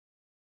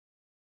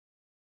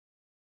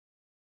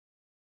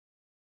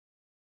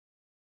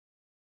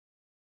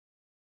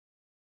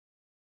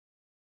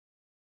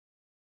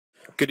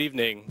Good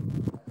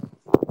evening.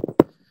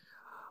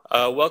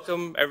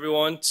 Welcome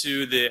everyone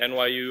to the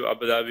NYU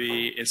Abu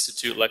Dhabi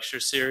Institute lecture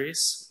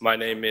series. My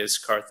name is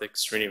Karthik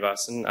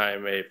Srinivasan. I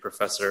am a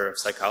professor of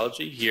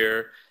psychology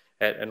here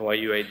at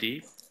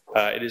NYUAD.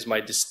 It is my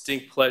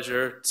distinct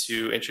pleasure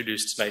to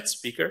introduce tonight's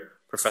speaker,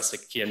 Professor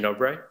Kia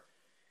Nobre.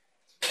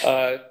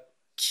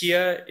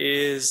 Kia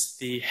is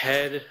the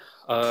head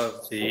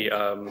of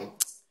the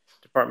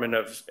Department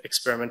of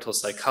Experimental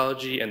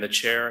Psychology and the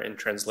chair in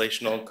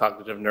Translational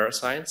Cognitive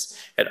Neuroscience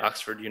at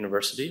Oxford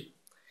University.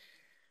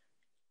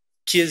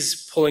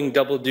 Kia's pulling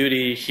double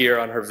duty here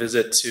on her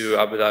visit to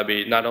Abu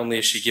Dhabi. Not only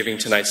is she giving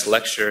tonight's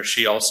lecture,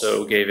 she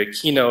also gave a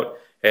keynote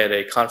at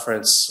a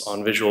conference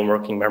on visual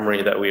working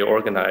memory that we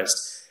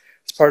organized.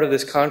 As part of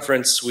this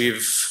conference,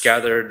 we've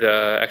gathered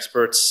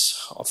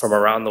experts from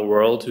around the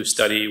world who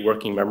study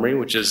working memory,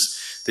 which is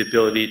the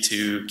ability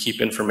to keep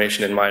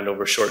information in mind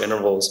over short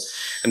intervals.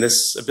 And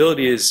this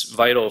ability is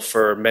vital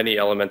for many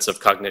elements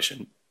of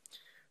cognition.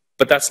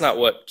 But that's not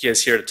what Kia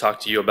is here to talk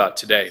to you about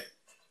today.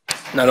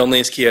 Not only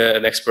is Kia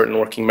an expert in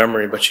working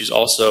memory, but she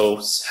also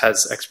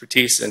has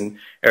expertise in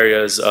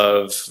areas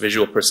of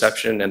visual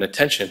perception and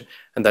attention,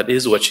 and that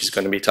is what she's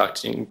going to be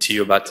talking to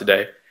you about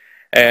today.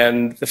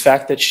 And the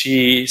fact that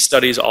she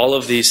studies all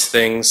of these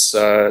things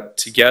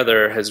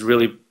together has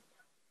really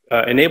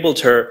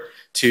enabled her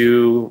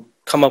to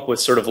come up with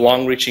sort of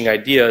long-reaching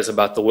ideas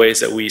about the ways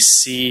that we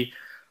see,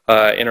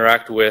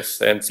 interact with,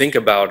 and think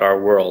about our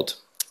world.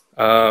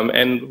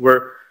 And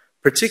we're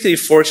particularly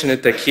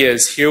fortunate that Kia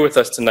is here with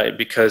us tonight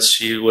because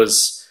she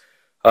was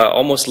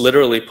almost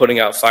literally putting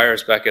out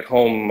fires back at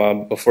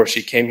home before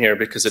she came here,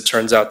 because it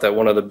turns out that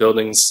one of the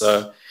buildings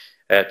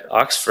at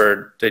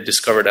Oxford, they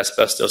discovered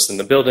asbestos in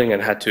the building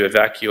and had to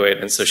evacuate.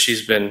 And so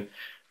she's been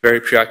very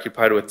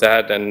preoccupied with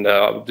that. And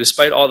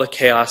despite all the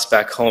chaos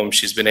back home,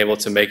 she's been able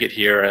to make it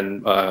here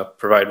and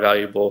provide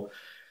valuable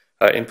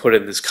input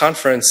at this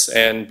conference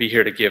and be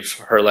here to give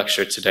her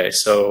lecture today.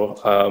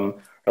 So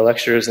our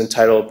lecture is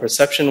entitled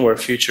Perception Where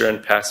Future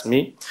and Past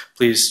Meet.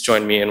 Please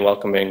join me in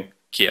welcoming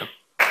Kia.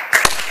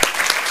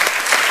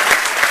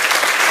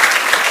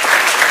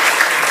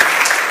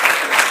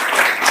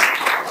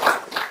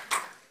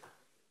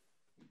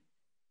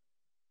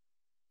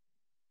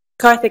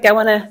 Karthik, I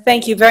want to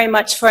thank you very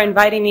much for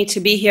inviting me to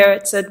be here.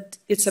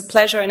 It's a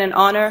pleasure and an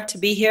honor to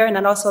be here, and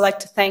I'd also like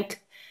to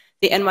thank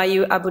the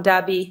NYU Abu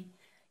Dhabi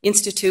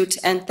Institute,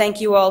 and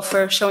thank you all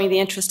for showing the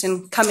interest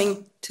in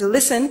coming to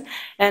listen,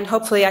 and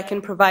hopefully I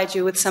can provide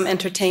you with some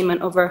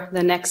entertainment over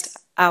the next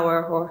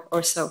hour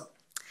or so.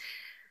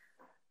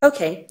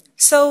 Okay,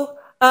 so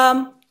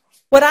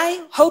what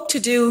I hope to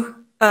do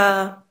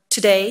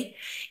today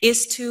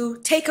is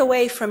to take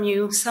away from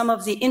you some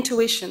of the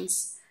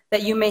intuitions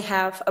that you may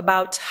have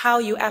about how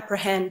you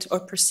apprehend or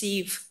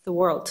perceive the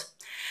world.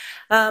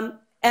 And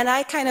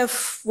I kind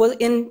of,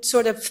 in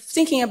sort of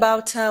thinking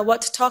about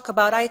what to talk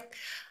about,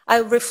 I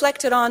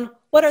reflected on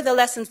what are the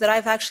lessons that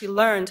I've actually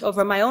learned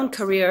over my own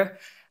career,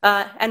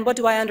 and what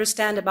do I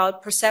understand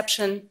about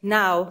perception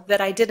now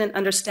that I didn't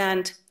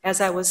understand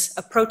as I was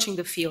approaching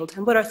the field,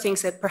 and what are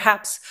things that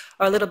perhaps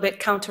are a little bit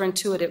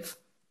counterintuitive.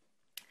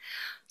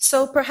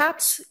 So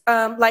perhaps,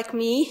 like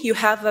me, you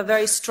have a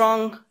very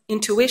strong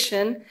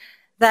intuition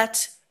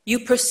that you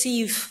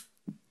perceive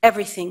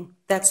everything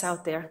that's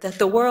out there, that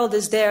the world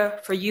is there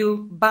for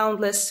you,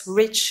 boundless,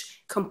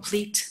 rich,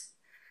 complete.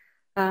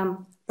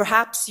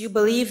 Perhaps you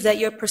believe that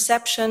your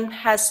perception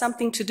has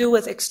something to do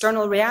with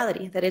external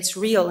reality, that it's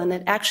real and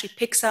it actually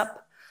picks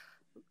up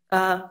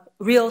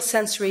real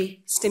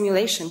sensory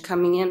stimulation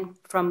coming in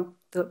from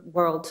the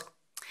world.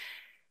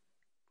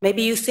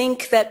 Maybe you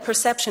think that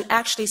perception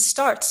actually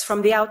starts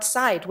from the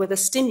outside with a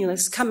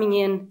stimulus coming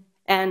in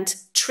and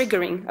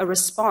triggering a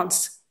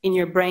response in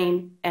your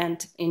brain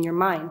and in your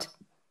mind.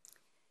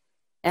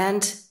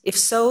 And if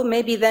so,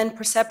 maybe then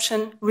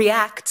perception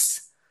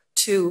reacts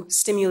to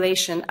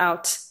stimulation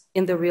out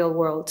in the real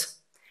world.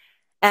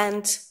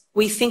 And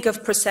we think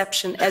of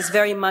perception as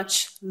very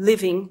much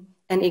living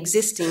and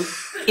existing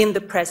in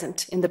the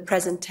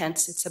present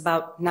tense. It's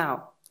about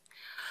now.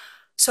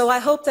 So I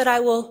hope that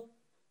I will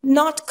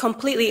not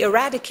completely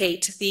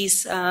eradicate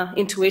these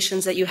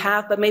intuitions that you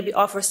have, but maybe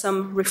offer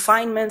some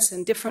refinements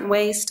and different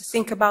ways to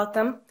think about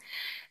them.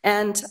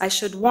 And I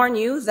should warn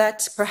you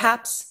that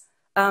perhaps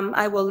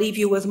I will leave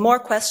you with more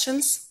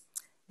questions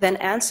than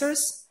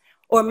answers,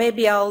 or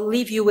maybe I'll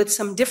leave you with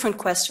some different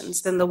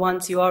questions than the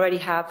ones you already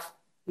have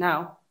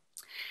now.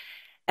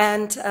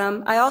 And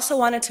I also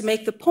wanted to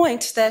make the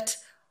point that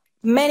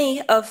many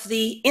of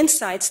the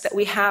insights that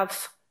we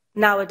have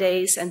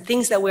nowadays and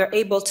things that we're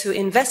able to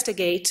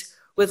investigate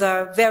with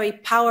our very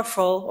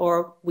powerful,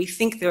 or we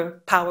think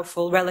they're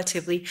powerful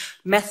relatively,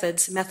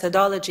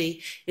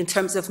 methodology in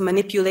terms of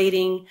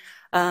manipulating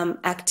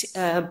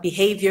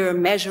behavior,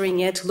 measuring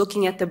it,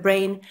 looking at the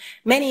brain.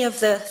 Many of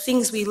the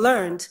things we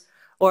learned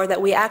or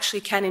that we actually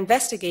can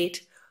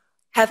investigate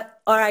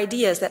are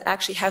ideas that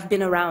actually have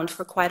been around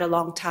for quite a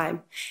long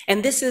time.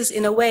 And this is,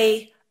 in a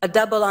way, a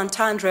double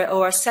entendre,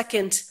 or a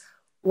second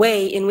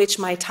way in which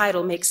my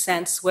title makes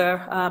sense, where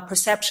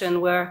perception,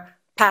 where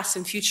past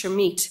and future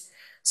meet.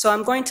 So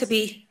I'm going to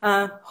be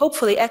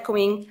hopefully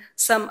echoing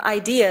some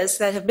ideas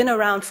that have been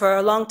around for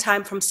a long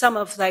time from some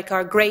of like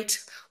our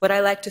great, what I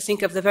like to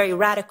think of the very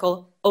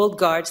radical old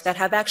guards that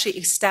have actually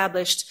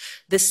established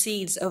the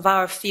seeds of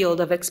our field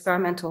of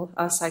experimental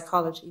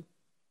psychology.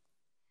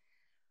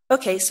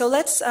 Okay, so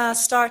let's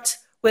start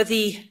with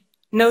the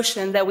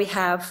notion that we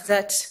have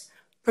that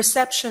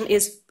perception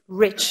is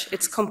rich,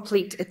 it's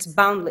complete, it's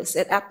boundless,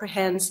 it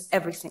apprehends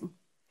everything.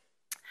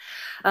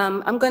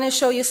 I'm going to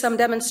show you some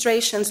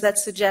demonstrations that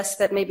suggest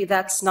that maybe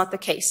that's not the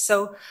case.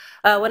 So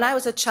when I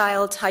was a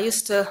child, I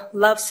used to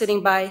love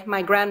sitting by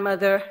my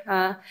grandmother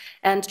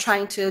and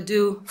trying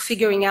to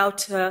figuring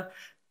out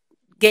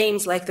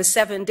games like the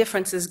 7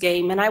 differences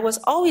game. And I was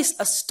always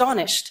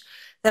astonished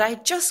that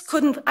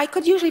I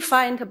could usually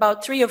find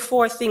about 3 or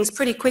 4 things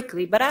pretty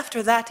quickly. But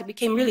after that, it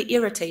became really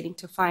irritating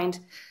to find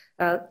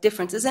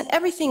differences, and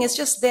everything is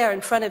just there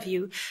in front of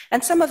you.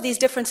 And some of these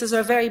differences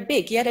are very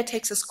big, yet it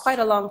takes us quite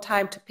a long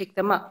time to pick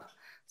them up.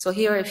 So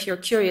here, if you're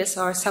curious,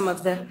 are some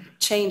of the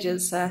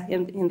changes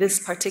in this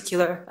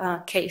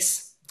particular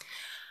case.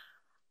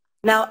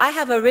 Now, I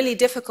have a really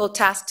difficult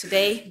task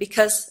today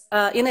because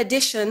in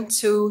addition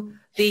to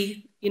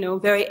the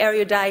very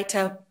erudite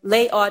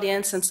lay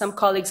audience and some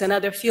colleagues in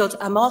other fields,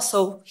 I'm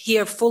also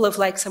here full of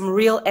like some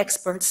real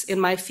experts in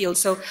my field.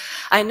 So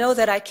I know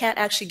that I can't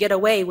actually get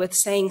away with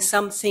saying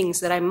some things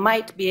that I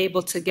might be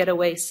able to get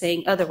away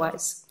saying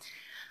otherwise.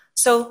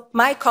 So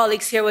my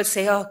colleagues here would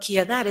say, oh,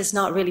 Kia, that is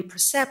not really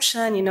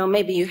perception.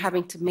 Maybe you're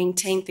having to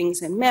maintain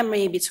things in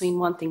memory between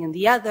one thing and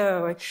the other,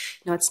 or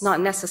it's not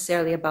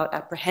necessarily about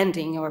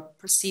apprehending or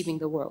perceiving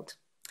the world.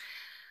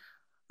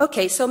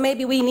 Okay, so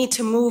maybe we need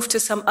to move to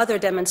some other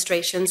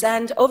demonstrations.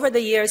 And over the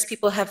years,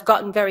 people have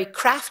gotten very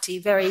crafty,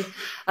 very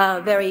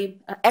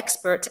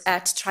expert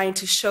at trying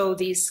to show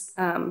these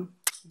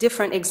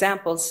different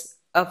examples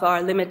of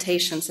our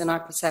limitations in our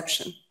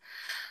perception.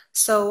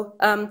 So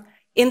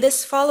in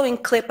this following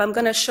clip, I'm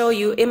going to show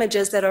you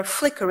images that are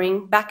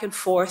flickering back and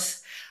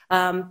forth.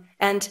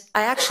 And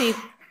I actually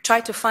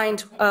tried to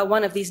find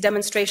one of these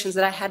demonstrations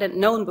that I hadn't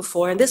known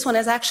before. And this one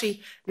is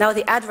actually, now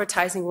the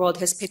advertising world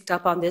has picked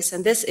up on this.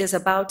 And this is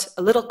about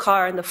a little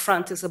car in the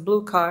front, is a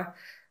blue car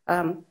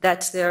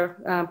that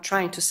they're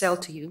trying to sell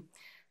to you.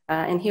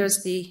 And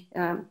here's the,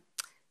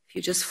 if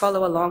you just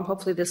follow along,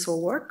 hopefully this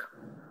will work.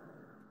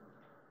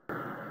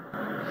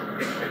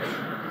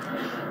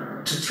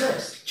 To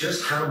test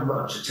just how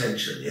much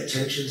attention the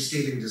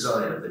attention-stealing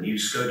design of the new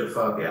Skoda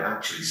Fabia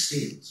actually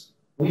steals,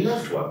 we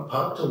left one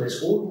parked on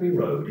this ordinary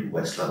road in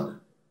West London.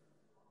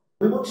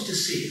 We wanted to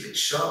see if its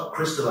sharp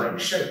crystalline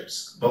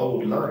shapes,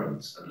 bold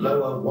lines, and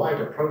lower,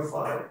 wider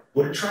profile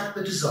would attract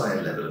the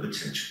desired level of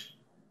attention.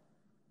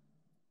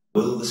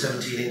 Will the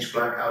 17-inch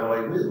black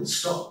alloy wheels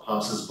stop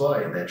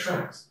passers-by in their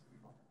tracks?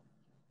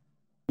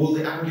 Will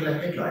the angular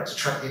headlights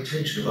attract the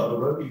attention of other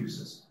road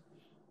users?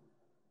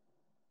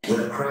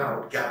 Will a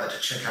crowd gather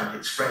to check out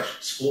its fresh,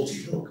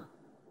 sporty look?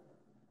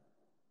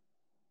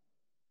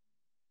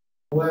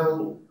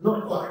 Well,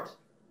 not quite.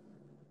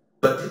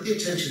 But did the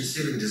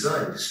attention-stealing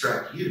design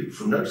distract you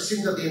from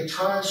noticing that the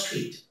entire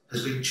street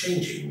has been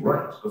changing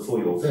right before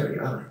your very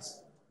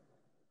eyes?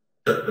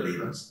 Don't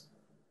believe us?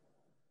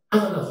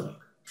 Have another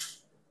look.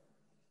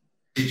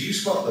 Did you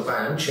spot the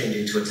van change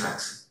into a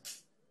taxi?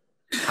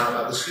 How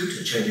about the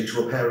scooter change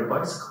into a pair of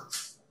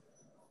bicycles?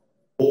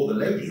 Or the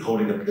lady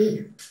holding a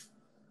pig?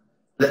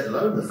 Let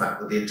alone the fact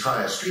that the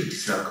entire street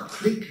is now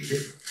completely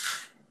different.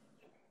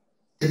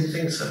 Didn't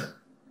think so.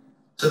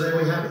 So there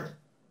we have it.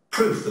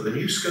 Proof that the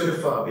new Skoda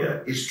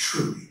Fabia is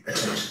truly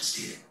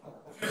attention-stealing.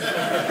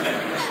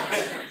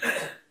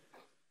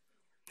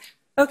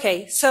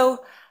 Okay,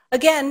 so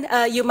again,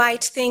 you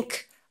might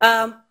think,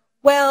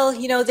 well,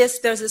 there's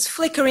this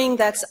flickering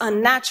that's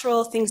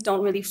unnatural. Things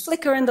don't really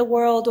flicker in the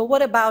world. Or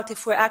what about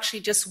if we're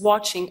actually just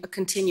watching a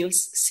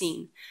continuous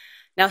scene?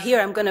 Now here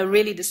I'm going to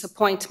really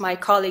disappoint my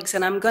colleagues,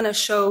 and I'm going to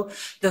show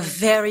the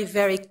very,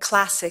 very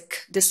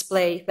classic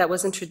display that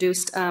was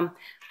introduced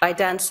by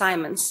Dan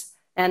Simons.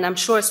 And I'm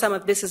sure some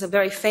of this is a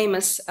very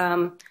famous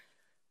demo,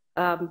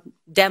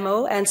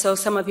 and so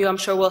some of you, I'm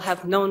sure, will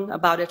have known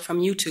about it from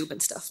YouTube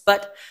and stuff.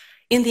 But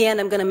in the end,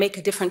 I'm going to make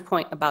a different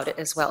point about it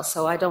as well,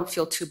 so I don't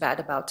feel too bad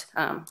about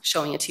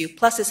showing it to you.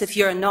 Plus, if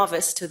you're a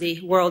novice to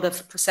the world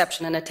of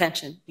perception and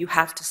attention, you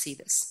have to see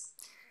this.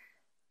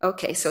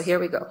 Okay, so here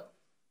we go.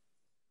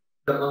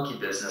 The monkey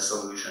business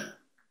illusion.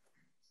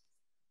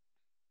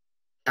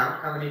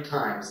 Count how many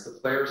times the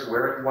players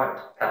wearing white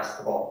pass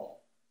the ball.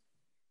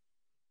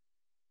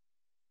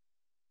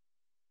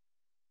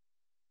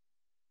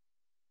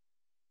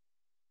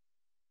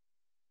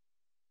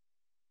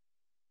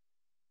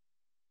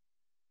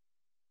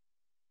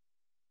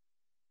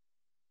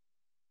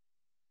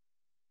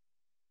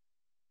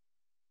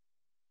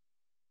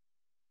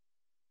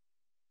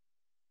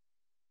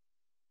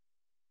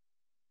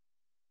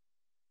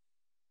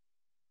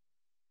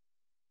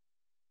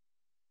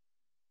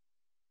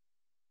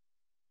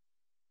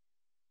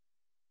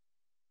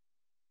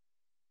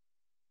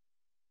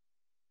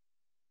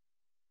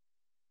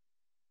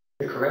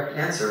 The correct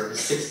answer is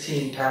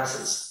 16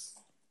 passes.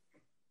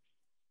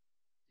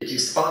 Did you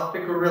spot the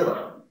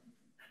gorilla?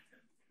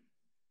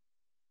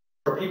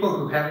 For people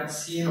who haven't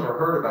seen or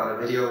heard about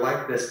a video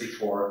like this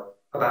before,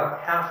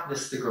 about half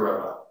missed the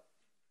gorilla.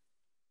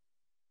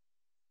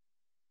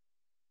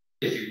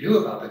 If you knew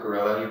about the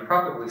gorilla, you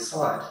probably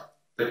saw it.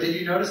 But did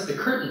you notice the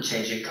curtain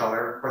changing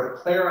color for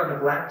the player on the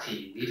black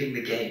team leaving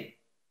the game?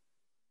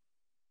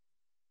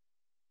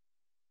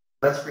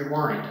 Let's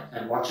rewind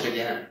and watch it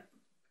again.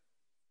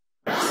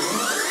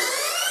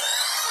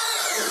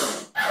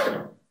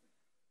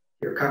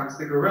 Here comes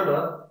the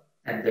gorilla,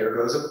 and there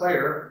goes a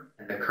player,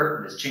 and the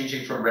curtain is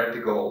changing from red to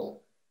gold.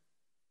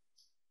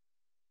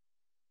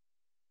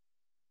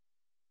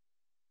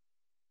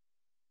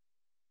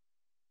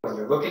 When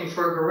you're looking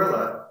for a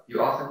gorilla, you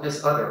often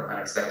miss other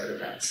unexpected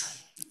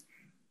events.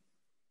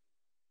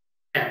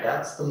 And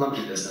that's the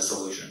monkey business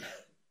illusion.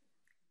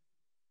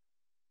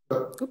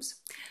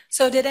 Oops.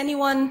 So did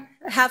anyone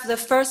have the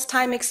first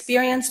time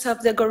experience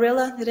of the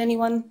gorilla? Did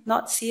anyone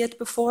not see it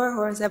before,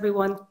 or is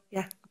everyone?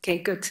 Yeah, okay,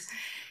 good.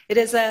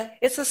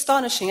 It's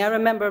astonishing. I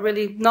remember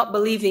really not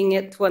believing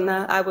it when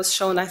I was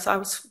shown. I thought I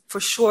was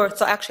for sure,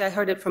 so actually I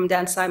heard it from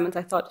Dan Simons.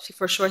 I thought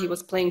for sure he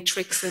was playing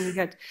tricks and he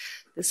had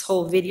this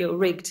whole video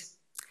rigged.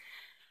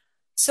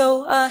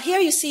 So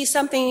here you see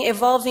something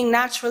evolving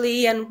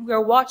naturally, and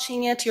we're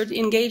watching it. You're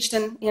engaged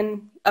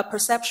in a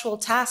perceptual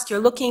task. You're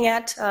looking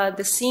at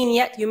the scene,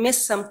 yet you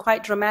miss some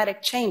quite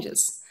dramatic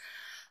changes.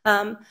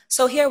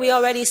 So here we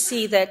already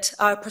see that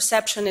our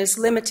perception is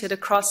limited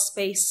across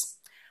space.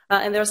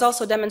 And there's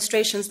also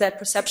demonstrations that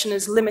perception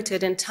is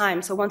limited in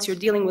time. So once you're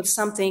dealing with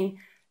something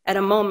at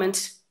a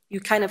moment, you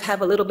kind of have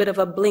a little bit of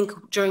a blink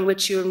during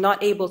which you're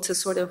not able to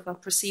sort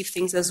of perceive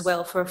things as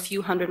well for a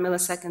few hundred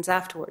milliseconds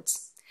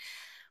afterwards.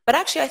 But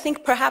actually, I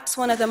think perhaps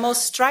one of the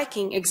most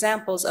striking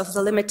examples of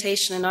the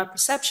limitation in our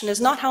perception is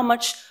not how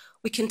much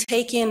we can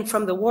take in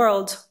from the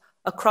world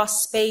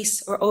across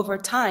space or over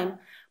time,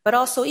 but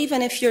also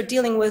even if you're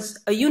dealing with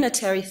a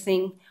unitary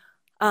thing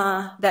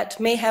that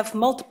may have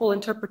multiple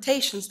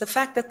interpretations, the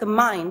fact that the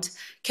mind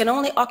can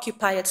only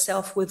occupy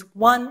itself with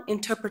one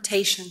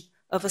interpretation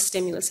of a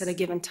stimulus at a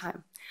given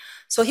time.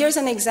 So here's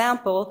an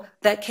example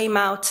that came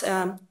out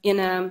in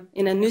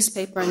a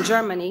newspaper in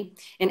Germany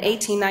in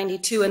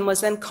 1892 and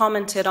was then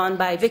commented on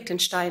by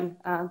Wittgenstein,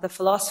 the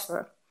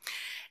philosopher.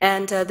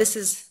 And this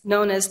is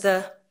known as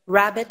the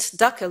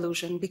rabbit-duck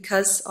illusion,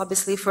 because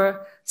obviously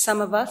for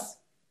some of us,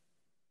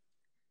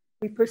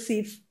 we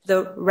perceive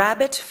the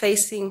rabbit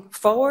facing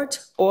forward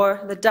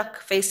or the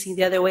duck facing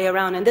the other way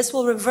around. And this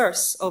will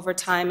reverse over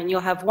time, and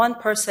you'll have one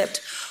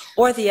percept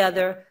or the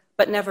other,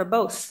 but never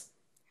both.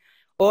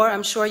 Or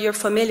I'm sure you're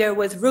familiar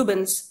with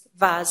Rubens'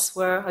 vase,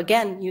 where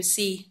again you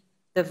see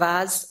the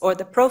vase or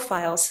the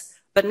profiles,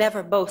 but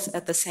never both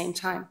at the same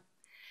time.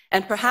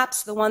 And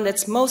perhaps the one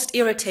that's most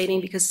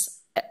irritating, because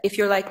if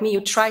you're like me,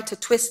 you try to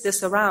twist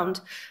this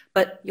around,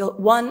 but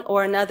one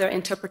or another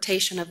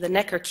interpretation of the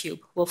Necker cube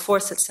will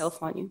force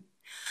itself on you.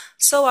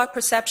 So our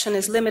perception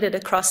is limited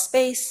across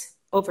space,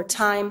 over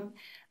time,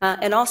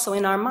 and also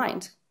in our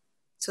mind,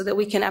 so that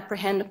we can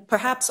apprehend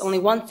perhaps only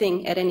one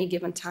thing at any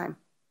given time.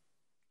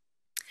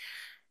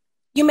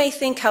 You may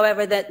think,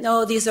 however, that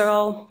no, these are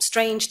all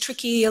strange,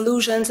 tricky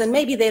illusions, and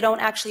maybe they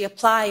don't actually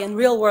apply in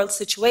real-world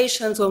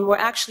situations when we're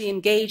actually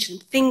engaged in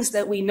things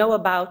that we know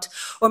about,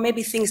 or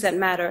maybe things that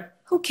matter.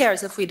 Who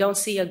cares if we don't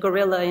see a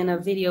gorilla in a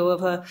video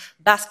of a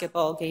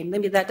basketball game?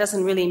 Maybe that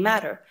doesn't really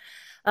matter.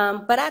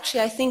 But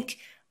actually, I think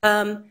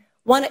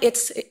one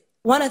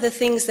of the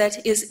things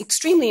that is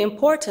extremely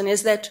important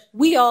is that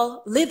we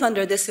all live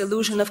under this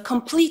illusion of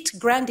complete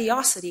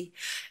grandiosity,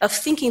 of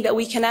thinking that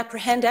we can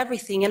apprehend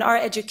everything. And our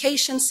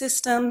education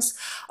systems,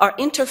 our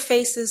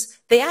interfaces,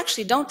 they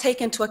actually don't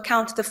take into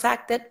account the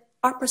fact that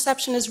our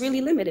perception is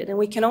really limited and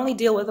we can only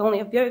deal with only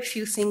a very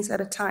few things at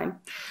a time.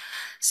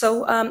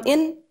 So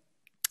in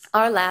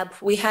our lab,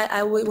 we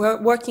were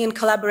working in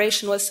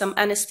collaboration with some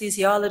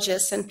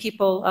anesthesiologists and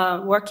people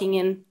working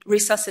in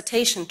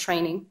resuscitation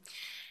training.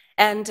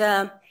 And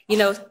you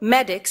know,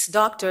 medics,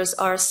 doctors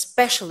are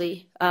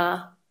especially,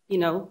 you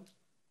know,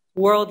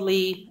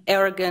 worldly,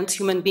 arrogant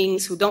human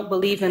beings who don't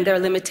believe in their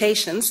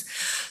limitations.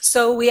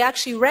 So we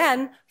actually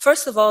ran,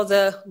 first of all,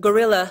 the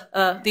gorilla,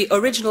 the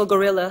original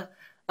gorilla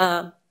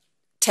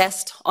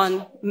test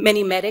on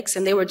many medics,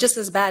 and they were just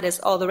as bad as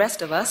all the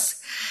rest of us.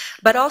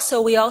 But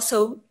also, we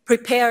also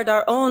prepared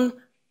our own,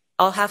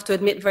 I'll have to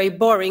admit, very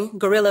boring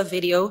gorilla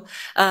video,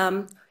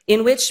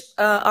 in which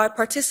our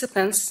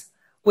participants,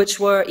 which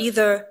were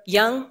either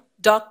young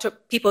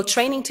people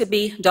training to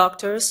be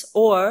doctors,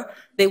 or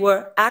they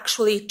were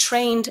actually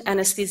trained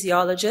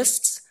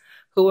anesthesiologists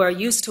who are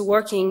used to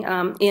working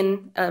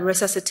in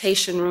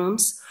resuscitation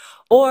rooms,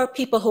 or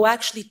people who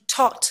actually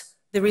taught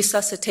the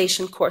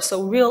resuscitation course,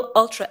 so real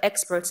ultra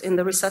experts in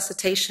the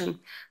resuscitation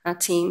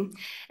team.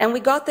 And we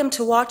got them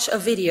to watch a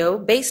video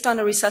based on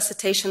a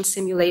resuscitation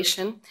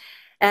simulation,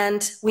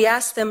 and we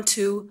asked them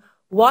to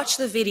watch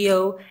the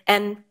video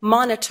and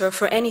monitor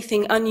for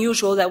anything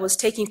unusual that was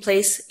taking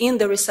place in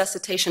the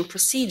resuscitation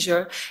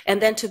procedure,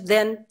 and then to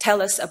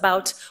tell us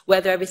about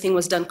whether everything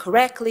was done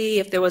correctly,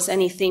 if there was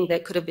anything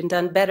that could have been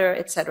done better,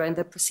 etc. in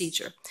the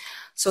procedure.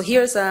 So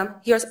here's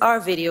our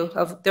video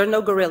of, there are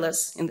no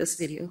gorillas in this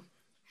video.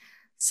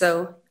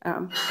 So,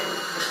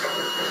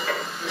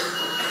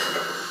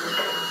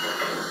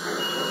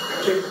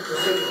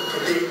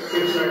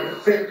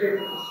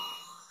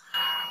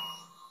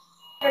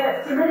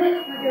 Yeah, 2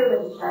 minutes, we'll do a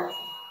little check.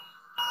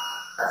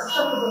 That's a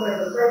couple of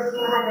minutes, where's the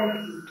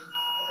identity?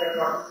 Okay,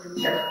 right, we'll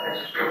check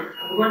first.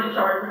 We want to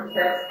start with the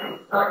test.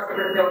 Alex, the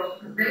results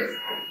from this.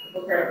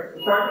 Okay,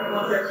 start with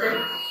 136.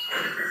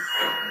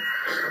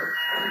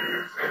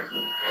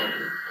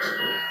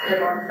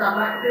 Everyone stand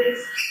back,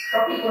 please.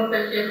 Copy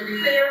 138 to be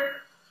clear.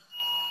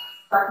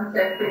 Back and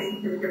check this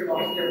until you're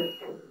lost.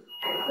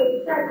 Okay,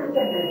 start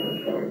again.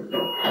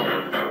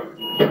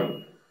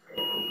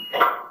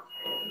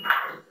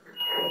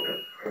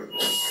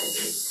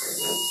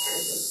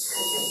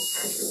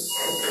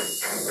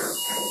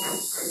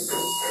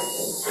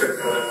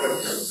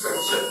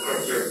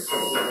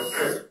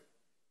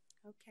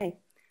 okay,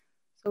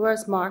 so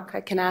where's Mark?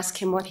 I can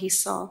ask him what he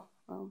saw.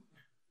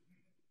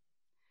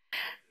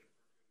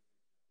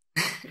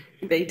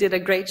 They did a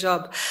great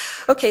job.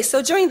 Okay,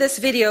 so during this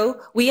video,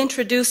 we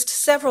introduced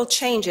several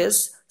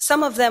changes.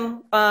 Some of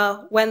them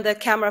when the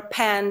camera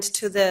panned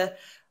to the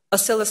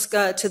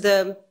oscilloscope, to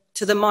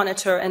the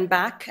monitor and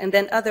back, and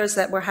then others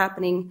that were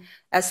happening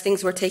as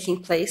things were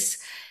taking place.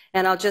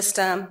 And I'll just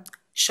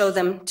show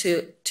them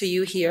to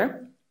you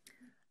here.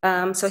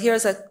 So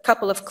here's a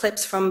couple of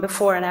clips from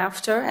before and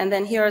after, and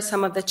then here are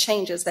some of the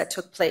changes that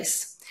took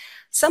place.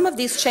 Some of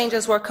these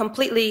changes were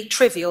completely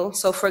trivial.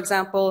 So for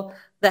example,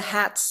 the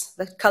hats,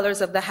 the colors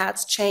of the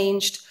hats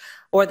changed,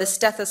 or the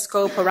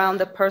stethoscope around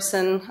the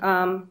person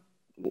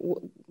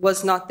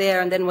was not there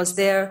and then was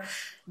there.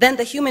 Then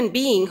the human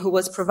being who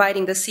was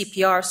providing the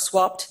CPR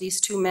swapped, these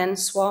two men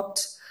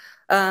swapped.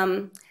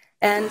 But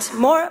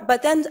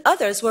then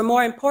others were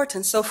more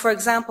important. So for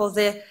example,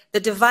 the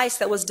device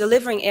that was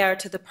delivering air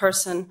to the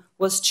person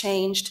was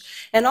changed.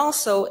 And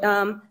also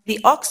the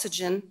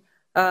oxygen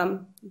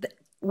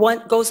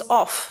goes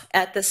off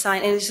at the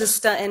sign, and it's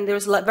just and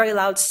there's a very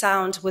loud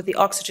sound with the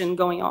oxygen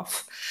going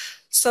off.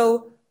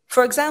 So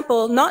for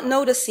example, not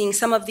noticing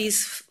some of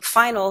these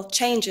final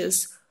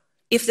changes,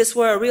 if this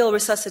were a real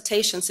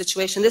resuscitation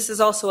situation, this is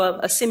also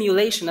a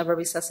simulation of a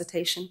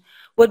resuscitation,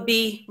 would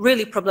be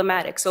really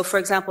problematic. So for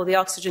example, the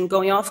oxygen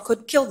going off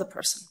could kill the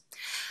person.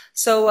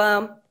 So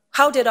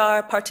how did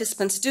our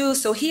participants do?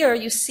 So here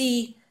you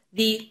see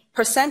the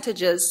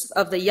percentages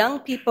of the young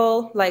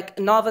people, like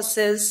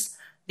novices,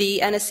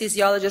 the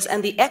anesthesiologists,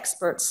 and the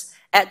experts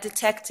at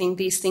detecting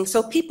these things.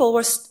 So people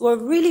were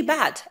really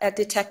bad at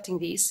detecting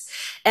these.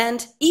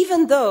 And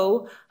even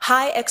though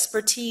high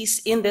expertise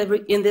in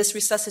this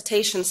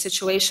resuscitation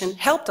situation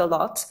helped a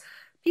lot,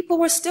 people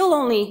were still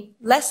only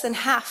less than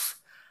half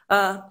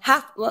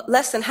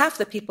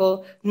the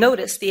people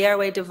noticed the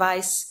airway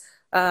device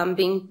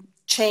being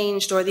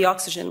changed or the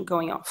oxygen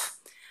going off.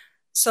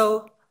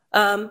 So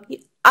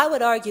I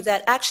would argue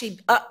that actually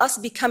us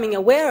becoming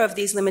aware of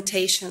these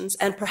limitations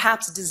and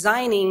perhaps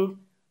designing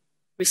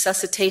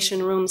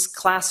resuscitation rooms,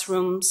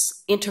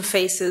 classrooms,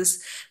 interfaces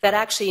that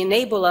actually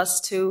enable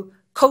us to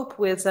cope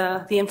with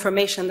the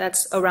information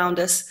that's around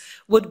us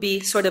would be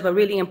sort of a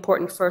really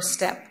important first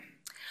step.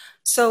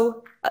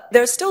 So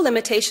there are still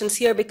limitations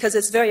here because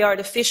it's very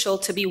artificial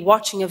to be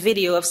watching a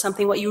video of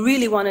something. What you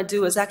really want to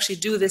do is actually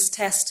do this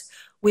test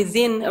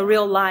within a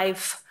real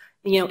life,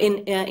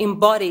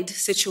 embodied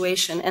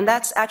situation. And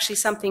that's actually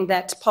something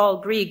that Paul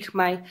Grieg,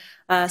 my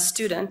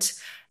student,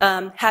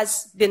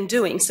 has been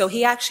doing. So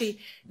he actually,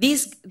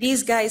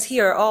 these guys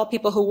here are all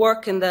people who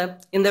work in the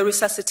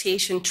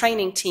resuscitation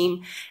training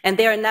team, and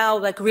they are now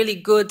like really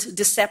good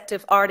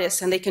deceptive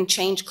artists, and they can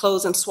change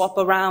clothes and swap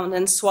around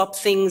and swap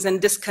things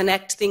and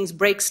disconnect things,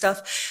 break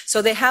stuff.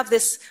 So they have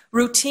this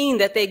routine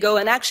that they go,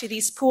 and actually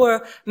these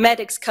poor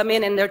medics come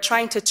in and they're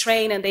trying to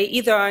train, and they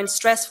either are in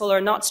stressful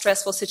or not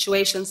stressful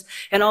situations,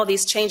 and all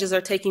these changes are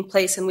taking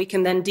place, and we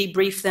can then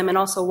debrief them and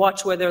also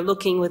watch where they're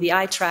looking with the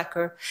eye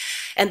tracker.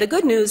 And the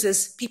good news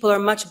is people are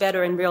much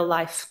better in real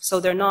life, so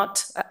they're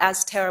not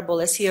as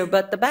terrible as here,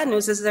 but the bad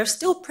news is they're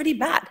still pretty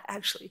bad,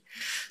 actually.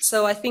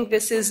 So I think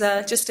this is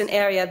just an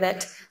area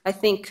that I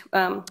think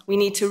we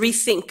need to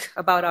rethink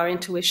about our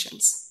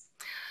intuitions.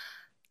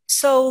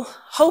 So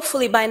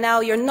hopefully by now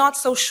you're not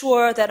so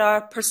sure that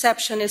our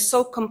perception is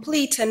so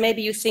complete, and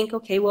maybe you think,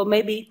 okay, well,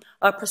 maybe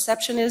our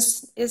perception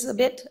is a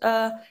bit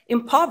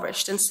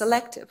impoverished and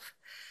selective.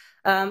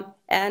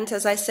 And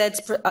as I said,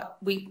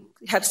 we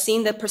have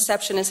seen that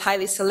perception is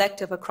highly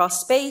selective across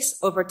space,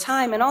 over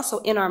time, and also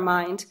in our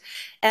mind.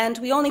 And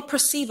we only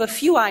perceive a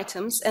few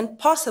items and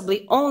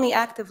possibly only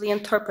actively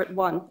interpret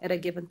one at a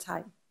given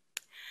time.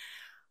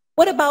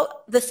 What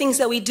about the things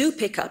that we do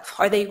pick up?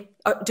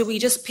 Do we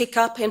just pick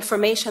up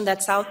information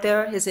that's out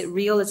there? Is it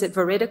real? Is it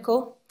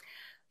veridical?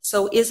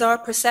 So is our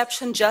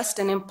perception just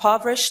an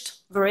impoverished,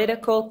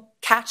 veridical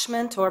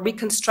catchment or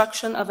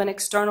reconstruction of an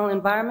external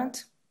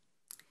environment.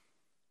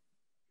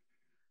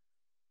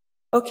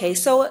 Okay,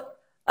 so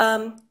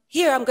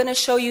here I'm going to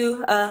show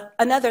you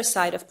another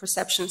side of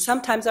perception.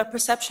 Sometimes our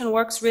perception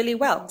works really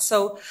well.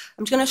 So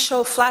I'm going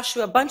to flash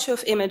you a bunch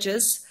of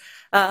images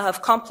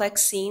of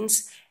complex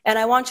scenes, and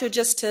I want you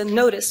just to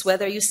notice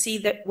whether you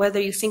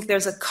think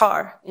there's a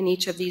car in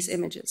each of these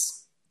images.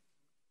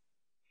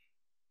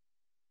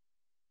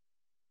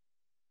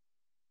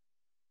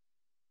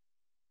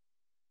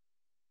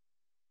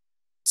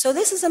 So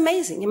this is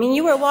amazing. I mean,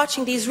 you were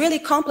watching these really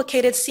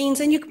complicated scenes,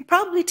 and you can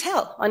probably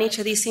tell on each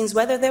of these scenes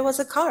whether there was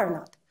a car or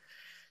not.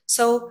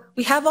 So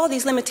we have all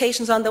these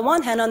limitations on the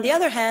one hand. On the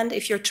other hand,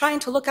 if you're trying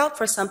to look out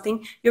for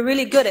something, you're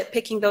really good at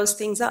picking those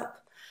things up.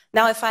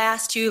 Now, if I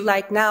asked you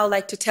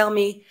to tell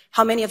me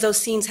how many of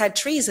those scenes had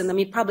trees in them,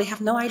 you'd probably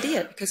have no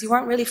idea because you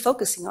weren't really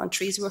focusing on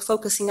trees, you were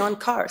focusing on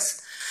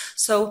cars.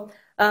 So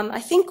I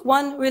think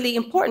one really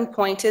important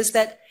point is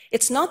that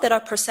it's not that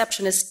our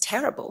perception is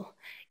terrible.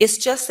 It's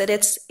just that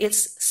it's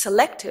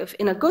selective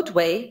in a good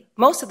way.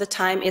 Most of the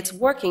time, it's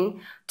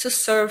working to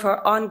serve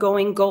our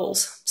ongoing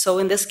goals. So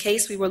in this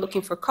case, we were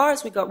looking for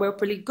cars. We're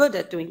pretty good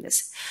at doing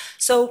this.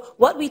 So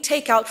what we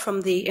take out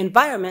from the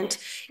environment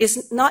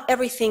is not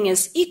everything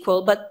is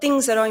equal, but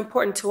things that are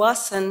important to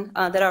us and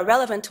that are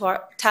relevant to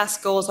our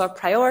task goals are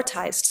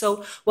prioritized.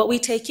 So what we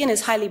take in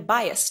is highly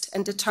biased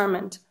and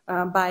determined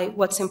by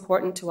what's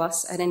important to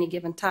us at any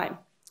given time.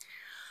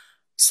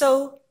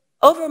 So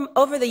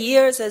over the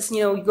years, as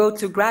you go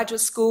through graduate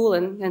school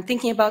and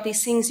thinking about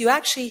these things, you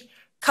actually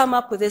come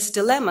up with this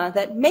dilemma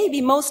that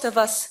maybe most of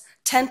us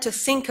tend to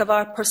think of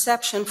our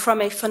perception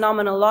from a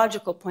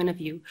phenomenological point of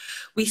view.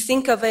 We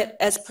think of it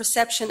as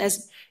perception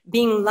as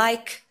being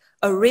like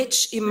a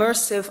rich,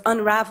 immersive,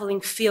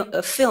 unraveling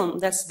film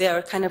that's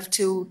there kind of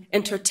to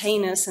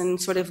entertain us and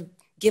sort of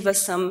give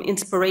us some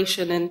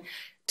inspiration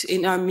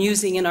in our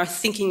musing and our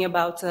thinking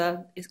about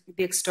the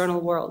external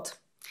world.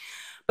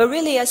 But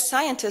really, as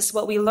scientists,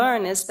 what we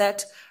learn is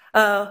that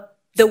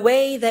the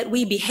way that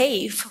we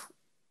behave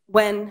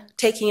when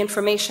taking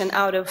information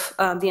out of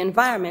the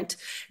environment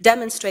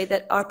demonstrate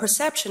that our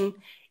perception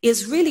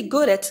is really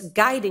good at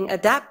guiding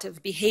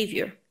adaptive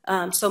behavior.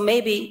 So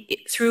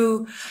maybe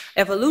through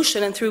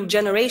evolution and through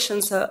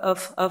generations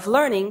of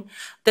learning,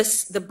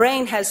 the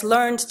brain has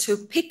learned to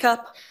pick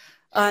up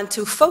and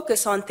to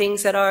focus on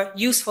things that are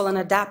useful and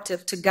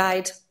adaptive to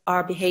guide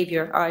our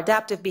behavior, our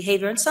adaptive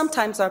behavior, and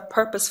sometimes our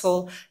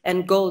purposeful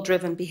and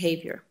goal-driven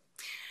behavior.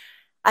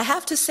 I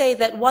have to say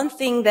that one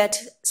thing that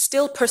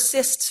still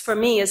persists for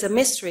me as a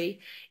mystery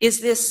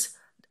is this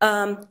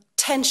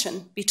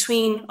tension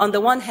between, on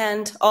the one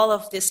hand, all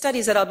of the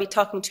studies that I'll be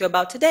talking to you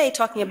about today,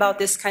 talking about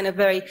this kind of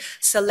very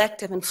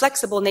selective and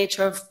flexible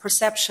nature of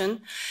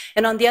perception,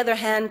 and on the other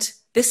hand,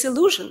 this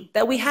illusion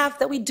that we have,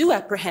 that we do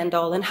apprehend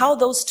all, and how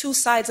those two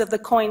sides of the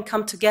coin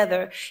come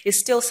together is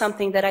still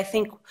something that I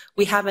think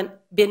we haven't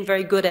been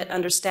very good at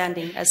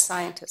understanding as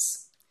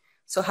scientists.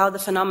 So how the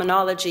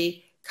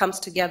phenomenology comes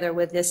together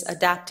with this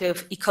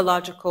adaptive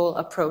ecological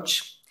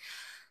approach.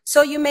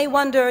 So you may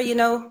wonder,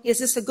 is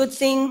this a good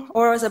thing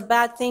or is it a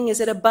bad thing?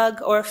 Is it a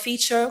bug or a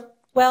feature?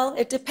 Well,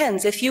 it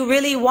depends. If you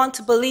really want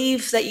to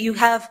believe that you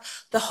have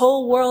the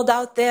whole world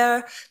out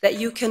there that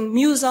you can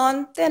muse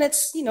on, then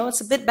it's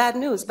a bit bad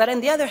news. But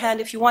on the other hand,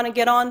 if you want to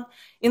get on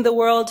in the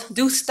world,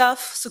 do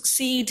stuff,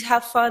 succeed,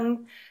 have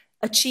fun,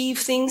 achieve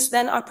things,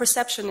 then our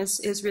perception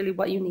is really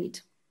what you need.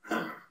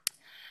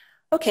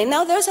 Okay,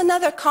 now there's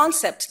another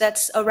concept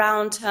that's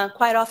around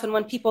quite often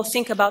when people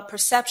think about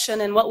perception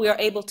and what we are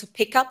able to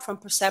pick up from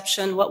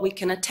perception, what we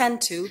can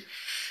attend to.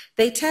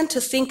 They tend to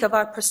think of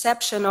our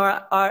perception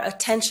or our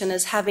attention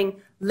as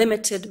having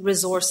limited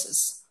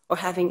resources or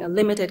having a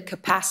limited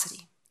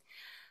capacity.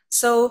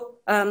 So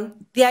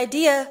the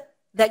idea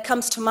that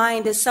comes to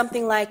mind is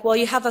something like, well,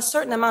 you have a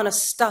certain amount of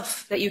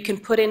stuff that you can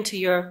put into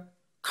your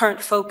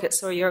current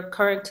focus or your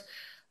current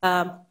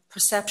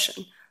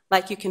perception.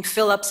 Like you can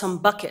fill up some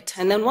bucket,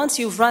 and then once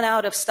you've run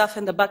out of stuff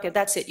in the bucket,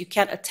 that's it. You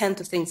can't attend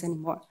to things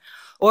anymore.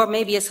 Or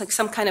maybe it's like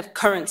some kind of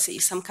currency,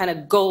 some kind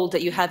of gold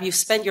that you have. You've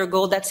spent your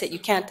gold, that's it. You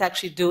can't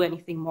actually do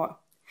anything more.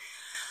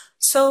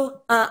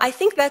 So I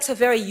think that's a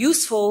very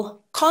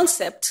useful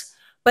concept,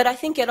 but I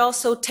think it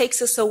also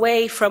takes us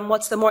away from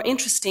what's the more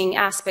interesting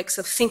aspects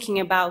of thinking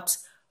about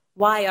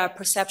why our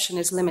perception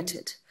is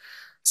limited.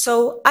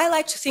 So I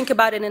like to think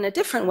about it in a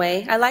different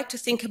way. I like to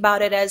think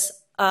about it as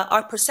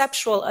our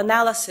perceptual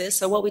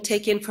analysis, or what we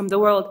take in from the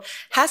world,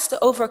 has to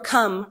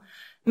overcome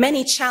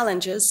many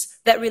challenges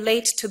that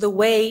relate to the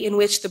way in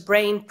which the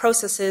brain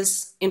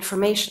processes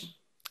information.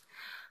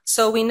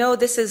 So we know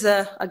this is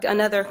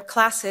another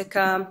classic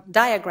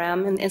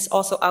diagram, and it's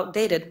also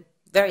outdated,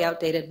 very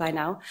outdated by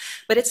now.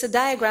 But it's a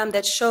diagram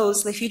that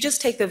shows, if you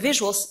just take the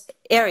visual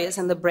areas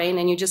in the brain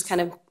and you just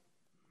kind of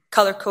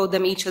color code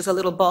them each as a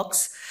little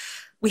box,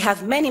 we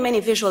have many,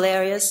 many visual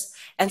areas,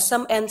 and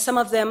some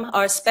of them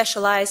are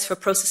specialized for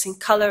processing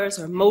colors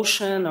or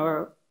motion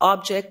or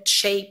object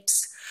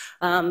shapes,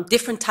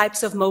 different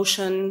types of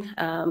motion,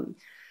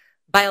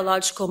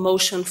 biological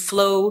motion,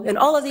 flow, and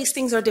all of these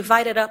things are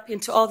divided up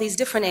into all these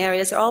different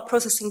areas. They're all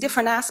processing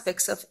different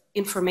aspects of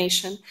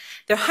information.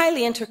 They're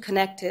highly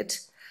interconnected.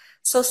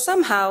 So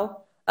somehow,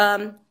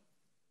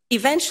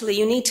 eventually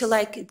you need to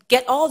like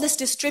get all this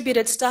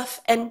distributed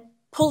stuff and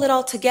pull it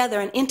all together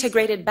and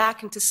integrate it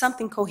back into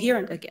something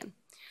coherent again.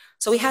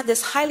 So we have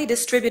this highly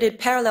distributed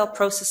parallel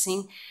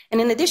processing. And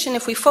in addition,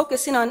 if we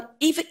focus in on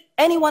even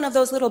any one of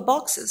those little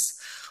boxes,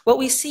 what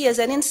we see is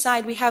that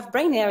inside we have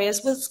brain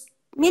areas with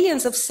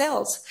millions of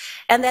cells,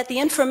 and that the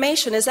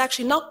information is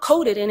actually not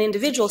coded in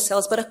individual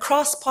cells, but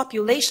across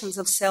populations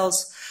of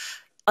cells,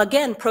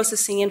 again,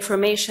 processing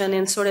information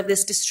in sort of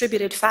this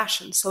distributed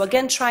fashion. So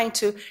again, trying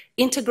to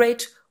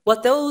integrate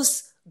what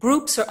those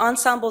groups or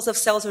ensembles of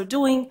cells are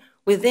doing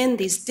within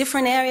these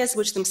different areas,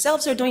 which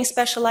themselves are doing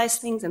specialized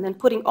things, and then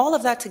putting all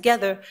of that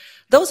together.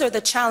 Those are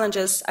the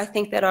challenges, I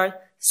think, that our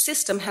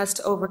system has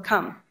to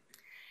overcome.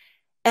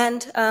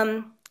 And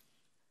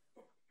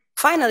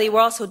finally, we're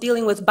also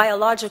dealing with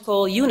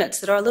biological units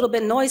that are a little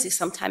bit noisy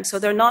sometimes, so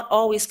they're not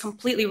always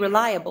completely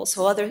reliable.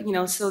 So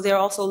so they're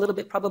also a little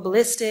bit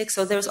probabilistic.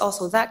 So there's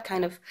also that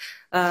kind of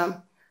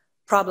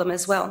problem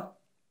as well.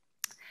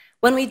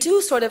 When we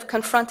do sort of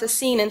confront a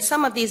scene in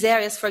some of these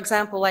areas, for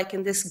example, like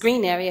in this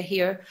green area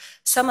here,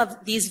 some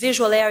of these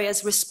visual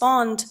areas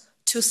respond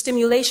to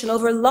stimulation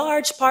over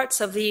large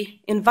parts of the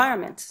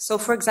environment. So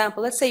for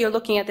example, let's say you're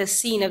looking at this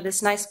scene of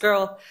this nice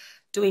girl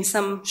doing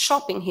some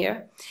shopping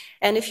here.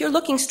 And if you're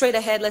looking straight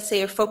ahead, let's say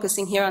you're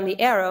focusing here on the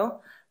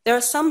arrow, there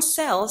are some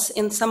cells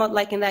in some of,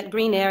 like in that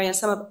green area and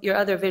some of your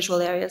other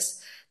visual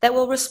areas that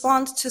will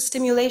respond to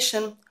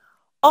stimulation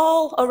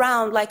all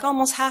around, like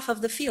almost half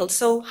of the field.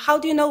 So how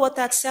do you know what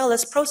that cell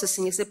is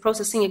processing? Is it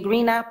processing a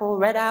green apple,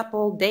 red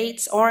apple,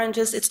 dates,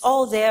 oranges? It's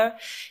all there.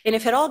 And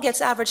if it all gets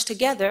averaged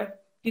together,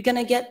 you're going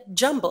to get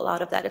jumble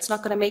out of that. It's not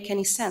going to make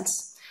any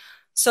sense.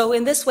 So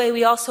in this way,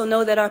 we also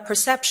know that our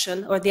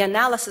perception or the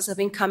analysis of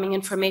incoming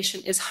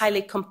information is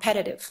highly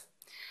competitive.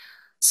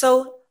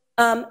 So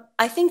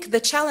I think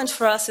the challenge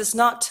for us is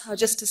not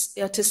just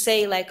to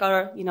say like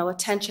our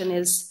attention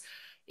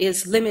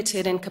is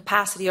limited in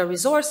capacity or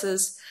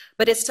resources,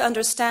 but it's to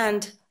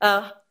understand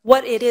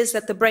what it is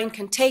that the brain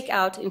can take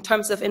out in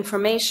terms of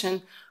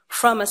information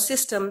from a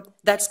system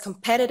that's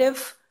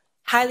competitive,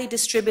 highly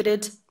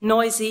distributed,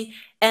 noisy,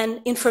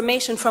 and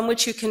information from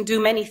which you can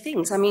do many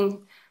things. I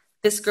mean,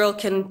 this girl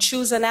can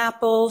choose an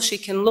apple, she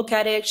can look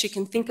at it, she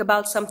can think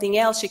about something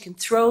else, she can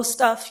throw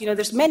stuff.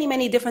 There's many,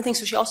 many different things.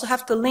 So she also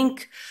have to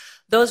link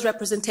those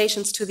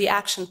representations to the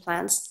action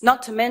plans,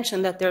 not to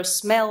mention that there are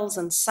smells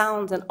and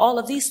sounds and all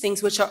of these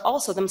things which are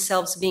also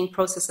themselves being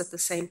processed at the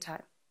same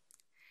time.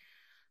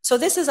 So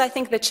this is, I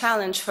think, the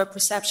challenge for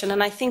perception.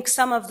 And I think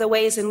some of the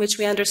ways in which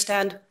we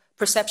understand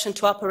perception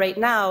to operate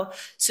now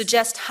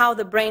suggest how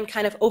the brain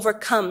kind of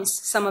overcomes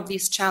some of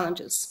these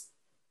challenges.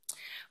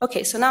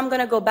 Okay, so now I'm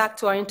going to go back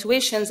to our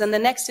intuitions. And the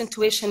next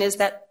intuition is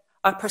that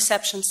our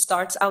perception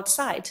starts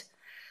outside.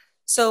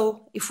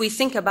 So if we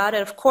think about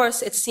it, of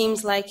course, it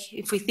seems like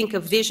if we think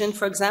of vision,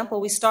 for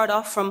example, we start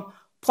off from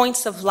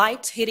points of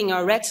light hitting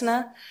our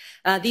retina.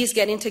 These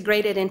get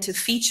integrated into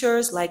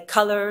features like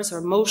colors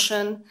or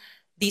motion.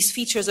 These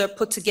features are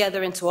put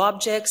together into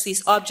objects.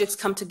 These objects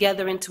come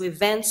together into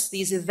events.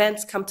 These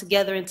events come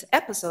together into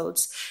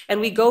episodes.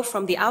 And we go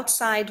from the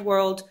outside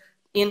world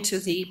into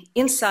the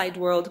inside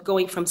world,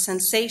 going from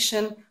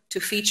sensation to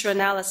feature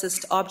analysis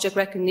to object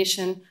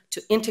recognition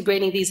to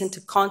integrating these into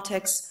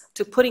context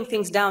to putting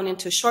things down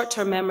into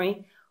short-term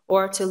memory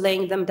or to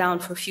laying them down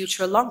for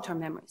future long-term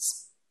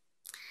memories.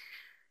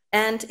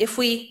 And if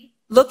we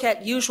look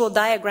at usual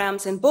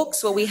diagrams in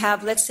books where we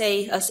have, let's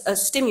say, a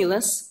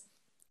stimulus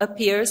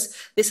appears.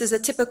 This is a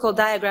typical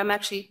diagram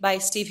actually by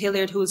Steve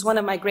Hilliard, who is one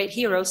of my great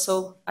heroes,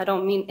 so I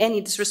don't mean any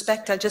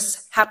disrespect, I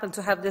just happen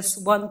to have this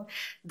one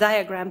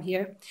diagram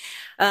here.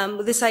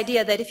 This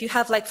idea that if you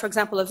have, like, for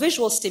example, a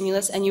visual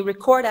stimulus and you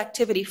record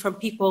activity from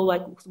people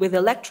like with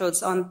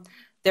electrodes on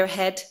their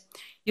head,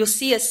 you'll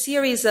see a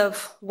series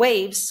of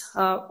waves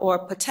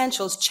or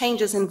potentials,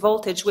 changes in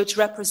voltage, which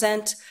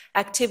represent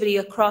activity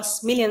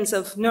across millions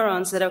of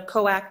neurons that are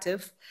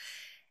coactive.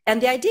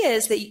 And the idea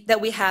is that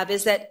we have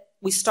is that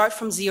we start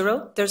from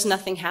zero, there's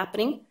nothing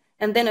happening,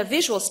 and then a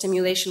visual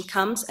stimulation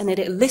comes and it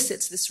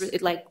elicits this,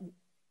 it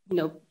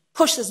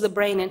pushes the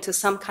brain into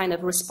some kind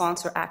of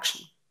response or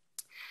action.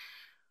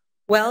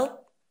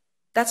 Well,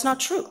 that's not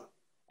true.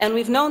 And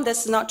we've known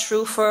this is not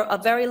true for a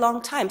very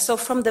long time. So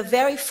from the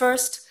very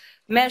first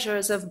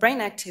measures of brain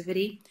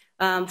activity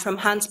from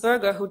Hans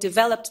Berger, who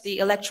developed the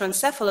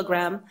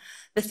electroencephalogram,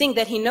 the thing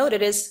that he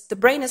noted is the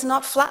brain is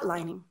not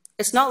flatlining.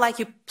 It's not like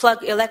you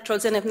plug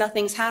electrodes in if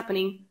nothing's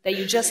happening, that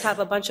you just have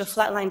a bunch of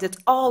flat lines. It's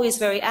always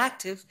very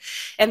active.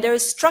 And there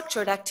is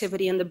structured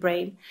activity in the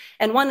brain.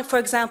 And for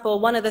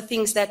example, one of the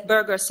things that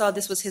Berger saw,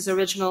 this was his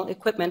original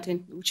equipment,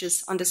 which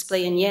is on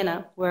display in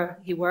Jena, where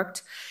he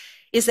worked,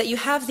 is that you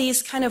have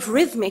these kind of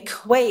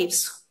rhythmic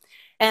waves.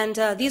 And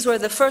these were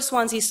the first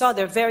ones he saw.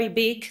 They're very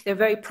big. They're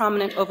very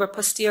prominent over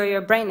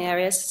posterior brain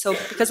areas. So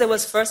because it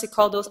was first, he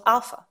called those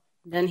alpha.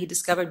 Then he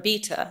discovered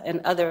beta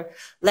and other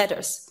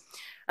letters.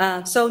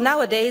 So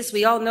nowadays,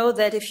 we all know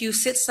that if you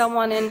sit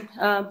someone in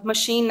a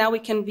machine, now we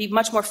can be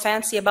much more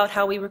fancy about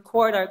how we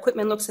record. Our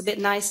equipment looks a bit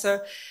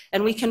nicer,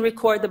 and we can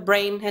record the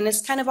brain, and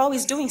it's kind of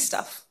always doing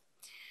stuff.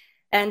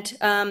 And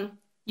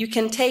you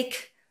can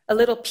take a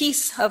little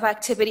piece of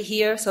activity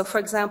here. So for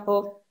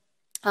example,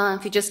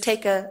 if you just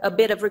take a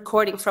bit of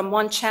recording from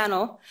one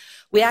channel,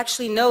 we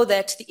actually know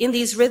that in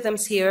these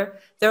rhythms here,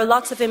 there are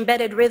lots of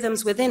embedded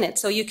rhythms within it.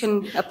 So you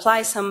can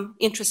apply some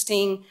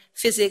interesting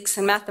physics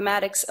and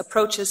mathematics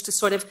approaches to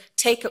sort of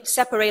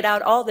separate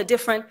out all the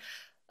different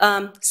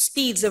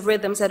speeds of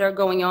rhythms that are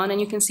going on. And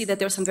you can see that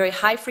there's some very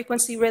high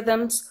frequency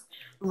rhythms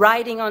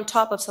riding on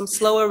top of some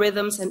slower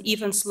rhythms and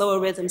even slower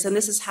rhythms. And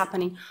this is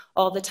happening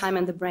all the time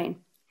in the brain.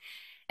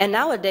 And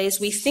nowadays,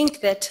 we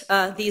think that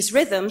these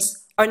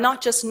rhythms are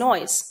not just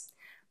noise,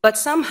 but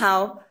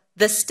somehow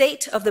the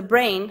state of the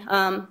brain,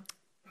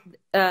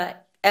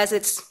 as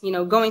it's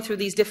going through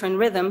these different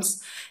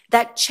rhythms,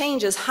 that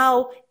changes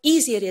how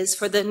easy it is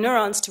for the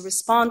neurons to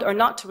respond or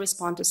not to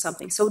respond to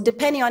something. So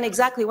depending on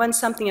exactly when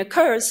something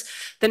occurs,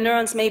 the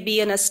neurons may be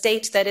in a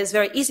state that is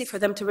very easy for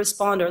them to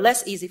respond or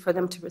less easy for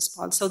them to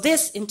respond. So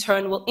this, in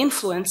turn, will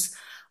influence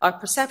our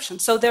perception.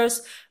 So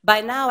there's,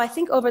 by now, I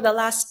think over the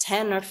last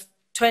 10 or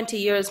 20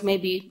 years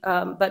maybe,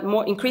 but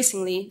more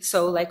increasingly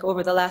so, like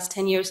over the last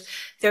 10 years,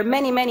 there are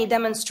many, many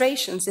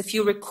demonstrations. If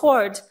you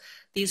record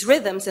these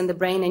rhythms in the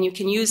brain, and you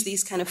can use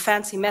these kind of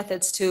fancy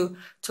methods to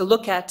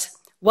look at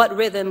what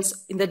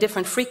rhythms in the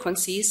different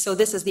frequencies. So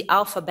this is the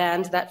alpha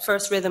band, that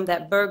first rhythm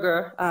that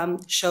Berger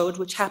showed,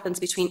 which happens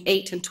between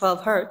 8 and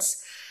 12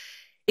 hertz.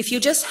 If you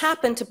just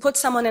happen to put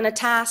someone in a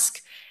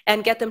task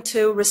and get them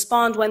to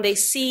respond when they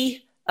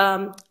see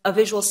a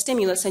visual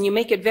stimulus, and you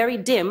make it very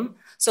dim,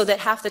 so that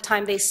half the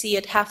time they see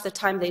it, half the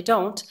time they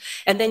don't.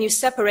 And then you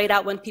separate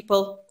out when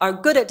people are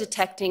good at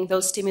detecting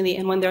those stimuli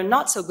and when they're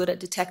not so good at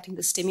detecting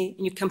the stimuli,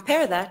 and you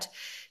compare that,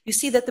 you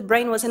see that the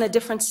brain was in a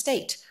different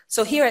state.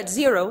 So here at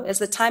 0 is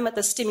the time that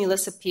the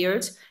stimulus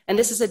appeared, and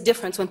this is a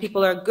difference when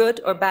people are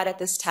good or bad at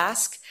this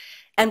task.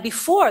 And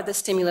before the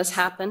stimulus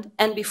happened,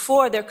 and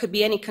before there could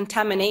be any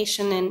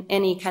contamination and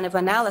any kind of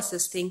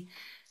analysis thing,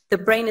 the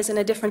brain is in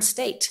a different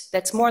state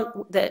that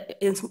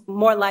is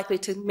more likely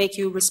to make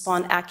you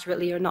respond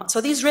accurately or not.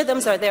 So these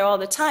rhythms are there all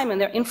the time,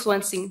 and they're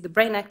influencing the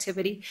brain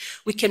activity.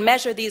 We can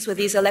measure these with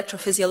these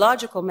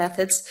electrophysiological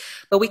methods,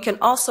 but we can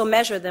also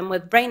measure them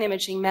with brain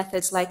imaging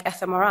methods like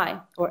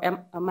fMRI, or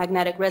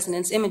magnetic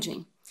resonance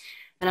imaging.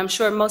 And I'm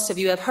sure most of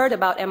you have heard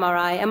about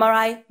MRI.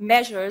 MRI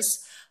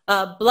measures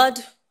blood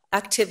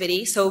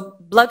activity, so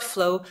blood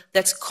flow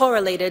that's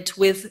correlated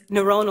with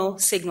neuronal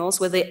signals,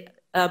 with the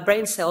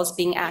brain cells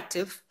being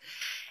active.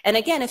 And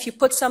again, if you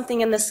put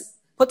someone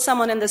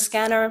in the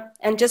scanner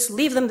and just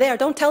leave them there,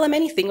 don't tell them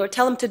anything or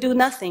tell them to do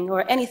nothing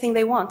or anything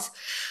they want,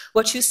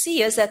 what you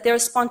see is that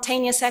there's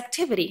spontaneous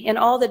activity in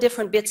all the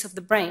different bits of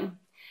the brain.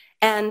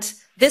 And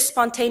this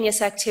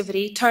spontaneous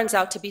activity turns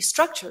out to be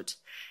structured.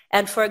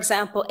 And for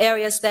example,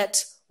 areas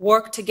that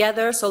work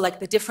together, so like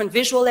the different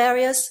visual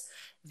areas,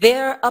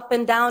 their up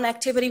and down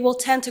activity will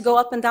tend to go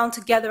up and down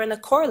together in a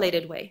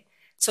correlated way.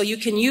 So you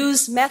can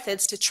use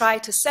methods to try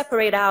to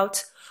separate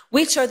out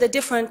which are the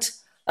different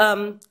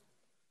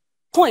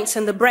points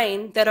in the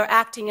brain that are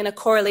acting in a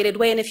correlated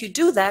way. And if you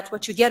do that,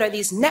 what you get are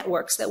these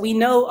networks that we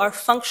know are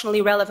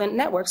functionally relevant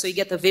networks. So you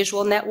get the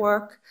visual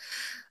network,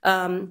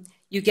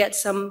 you get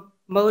some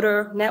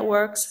motor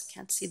networks. I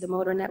can't see the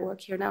motor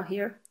network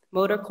here.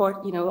 Motor cord,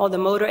 all the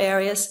motor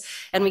areas.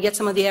 And we get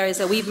some of the areas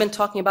that we've been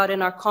talking about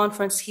in our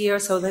conference here,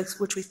 so that's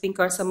which we think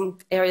are some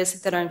areas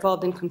that are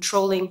involved in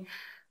controlling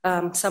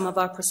some of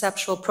our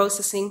perceptual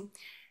processing.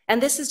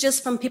 And this is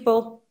just from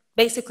people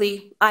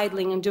basically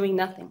idling and doing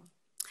nothing.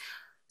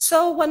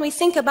 So when we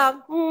think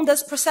about,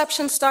 does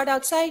perception start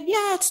outside?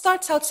 Yeah, it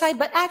starts outside,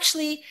 but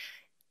actually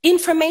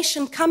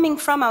information coming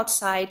from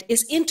outside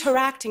is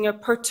interacting or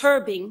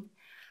perturbing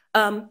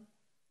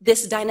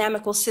this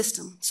dynamical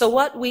system. So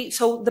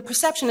the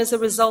perception is a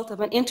result of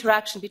an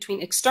interaction between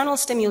external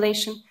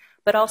stimulation,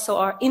 but also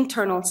our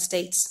internal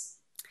states.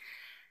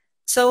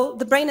 So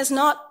the brain is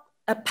not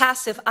a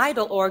passive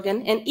idle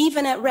organ, and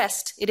even at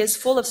rest, it is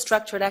full of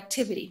structured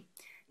activity.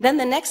 Then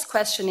the next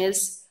question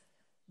is,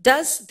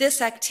 does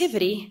this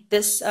activity,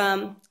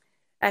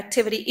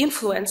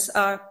 influence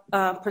our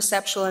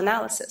perceptual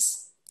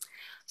analysis?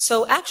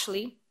 So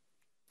actually,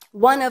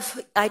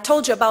 I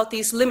told you about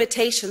these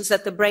limitations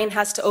that the brain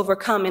has to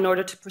overcome in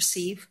order to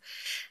perceive.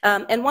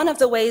 And one of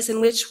the ways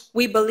in which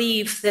we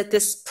believe that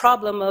this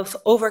problem of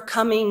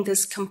overcoming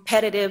this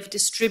competitive,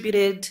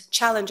 distributed,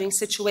 challenging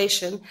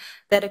situation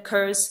that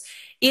occurs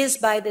is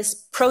by this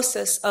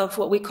process of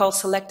what we call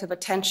selective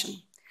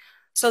attention.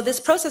 So this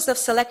process of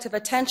selective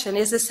attention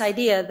is this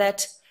idea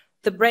that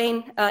the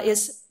brain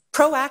is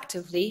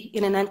proactively,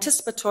 in an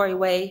anticipatory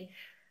way,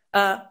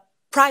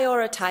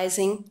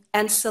 prioritizing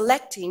and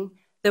selecting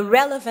the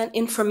relevant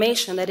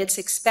information that it's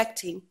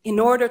expecting in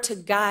order to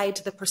guide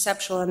the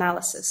perceptual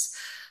analysis.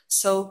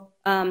 So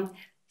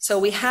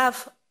we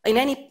have, in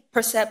any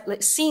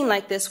scene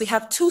like this, we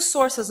have two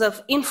sources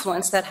of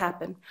influence that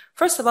happen.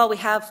 First of all, we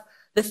have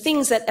the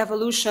things that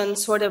evolution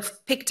sort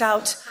of picked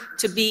out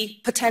to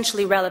be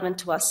potentially relevant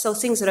to us. So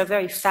things that are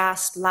very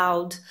fast,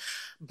 loud,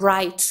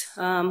 bright,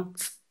 I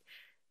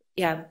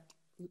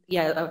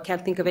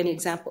can't think of any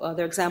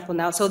other example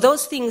now. So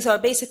those things are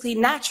basically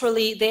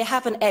naturally, they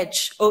have an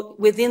edge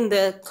within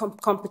the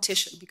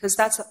competition, because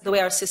that's the way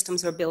our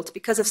systems are built.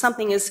 Because if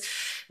something is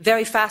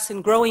very fast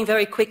and growing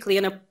very quickly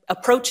and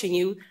approaching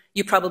you,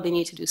 you probably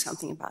need to do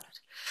something about it.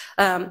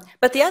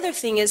 But the other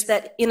thing is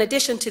that in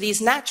addition to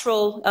these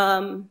natural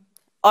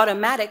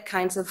automatic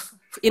kinds of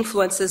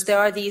influences, there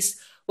are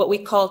these what we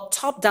call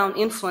top-down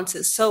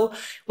influences. So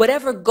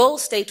whatever goal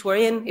state we're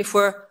in, if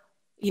we're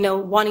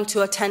wanting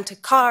to attend to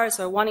cars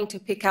or wanting to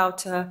pick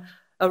out a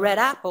red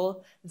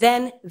apple,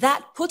 then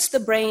that puts the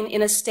brain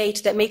in a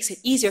state that makes it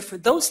easier for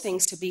those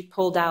things to be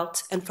pulled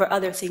out and for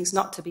other things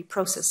not to be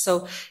processed.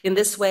 So in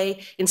this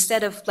way,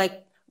 instead of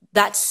like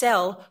that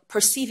cell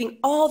perceiving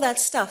all that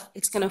stuff,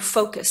 it's going to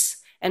focus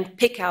and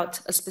pick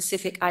out a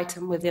specific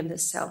item within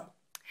this cell,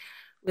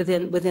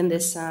 within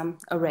this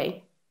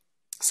array.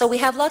 So we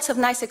have lots of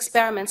nice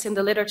experiments in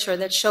the literature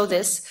that show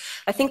this.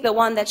 I think the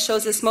one that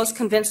shows this most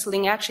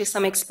convincingly, actually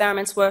some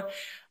experiments were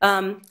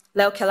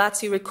Leo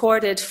Kelazzi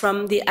recorded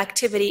from the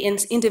activity in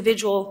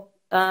individual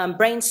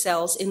brain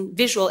cells in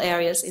visual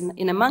areas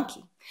in a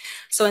monkey.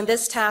 So in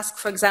this task,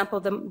 for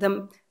example,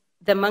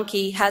 the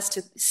monkey has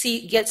to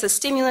gets a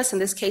stimulus, in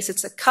this case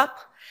it's a cup,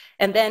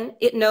 and then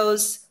it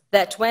knows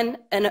that when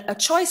a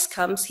choice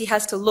comes, he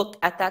has to look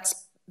at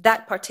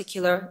that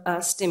particular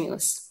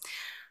stimulus.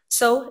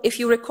 So if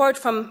you record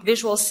from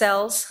visual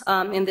cells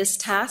in this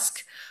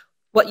task,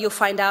 what you'll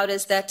find out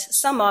is that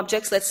some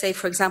objects, let's say,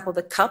 for example,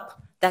 the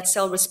cup, that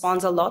cell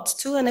responds a lot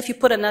to. And if you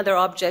put another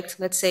object,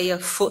 let's say a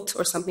foot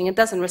or something, it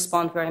doesn't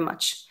respond very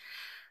much.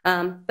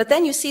 But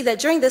then you see that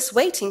during this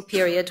waiting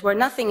period where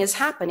nothing is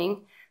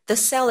happening, the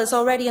cell is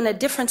already in a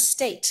different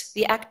state.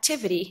 The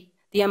activity,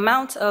 the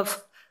amount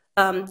of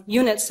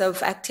units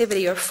of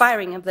activity or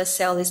firing of the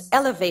cell is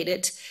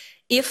elevated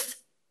if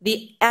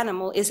the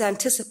animal is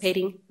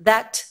anticipating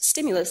that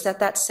stimulus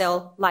that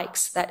cell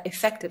likes, that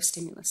effective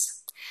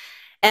stimulus.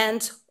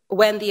 And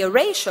when the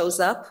array shows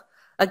up,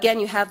 again,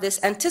 you have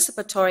this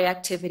anticipatory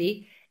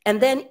activity. And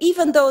then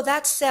even though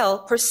that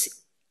cell,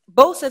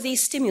 both of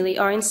these stimuli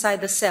are inside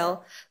the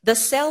cell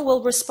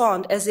will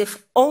respond as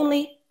if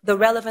only the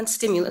relevant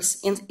stimulus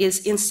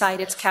is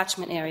inside its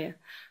catchment area.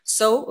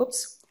 So,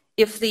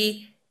 if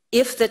the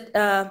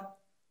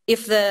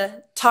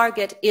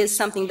target is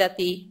something that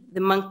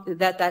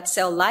that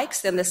cell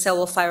likes, then the cell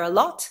will fire a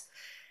lot.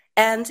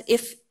 And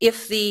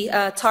if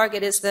the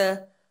target is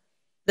the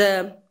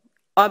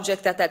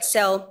object that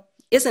cell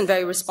isn't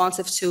very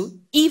responsive to,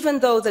 even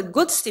though the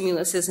good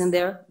stimulus is in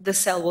there, the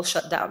cell will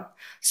shut down.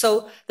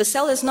 So the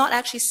cell is not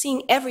actually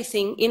seeing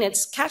everything in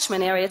its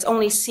catchment area, it's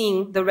only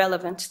seeing the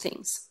relevant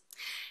things.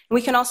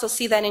 We can also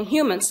see that in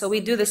humans. So we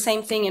do the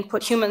same thing and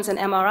put humans in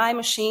MRI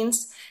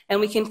machines, and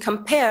we can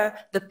compare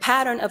the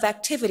pattern of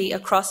activity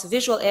across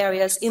visual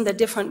areas in the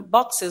different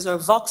boxes or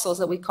voxels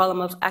that we call them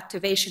of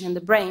activation in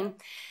the brain.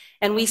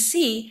 And we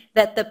see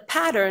that the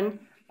pattern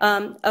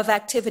of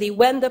activity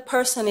when the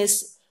person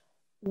is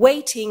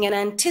waiting and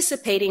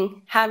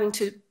anticipating having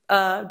to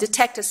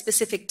detect a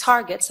specific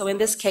target. So in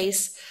this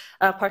case,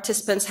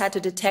 participants had to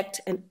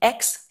detect an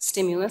X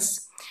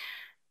stimulus.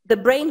 The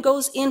brain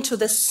goes into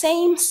the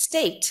same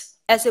state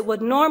as it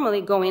would normally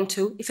go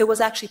into if it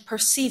was actually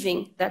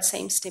perceiving that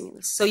same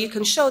stimulus. So you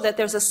can show that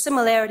there's a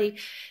similarity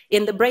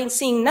in the brain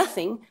seeing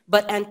nothing,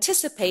 but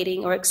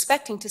anticipating or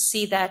expecting to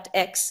see that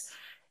X.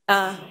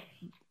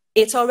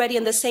 It's already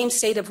in the same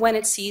state of when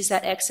it sees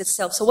that X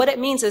itself. So what it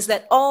means is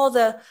that all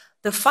the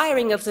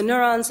firing of the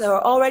neurons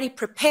are already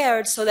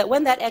prepared so that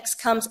when that X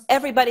comes,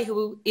 everybody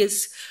who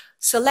is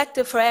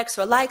selective for X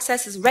or likes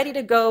X is ready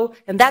to go,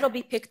 and that'll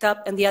be picked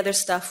up, and the other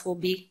stuff will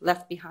be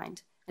left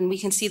behind. And we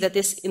can see that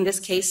this, in this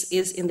case,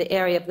 is in the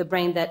area of the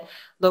brain that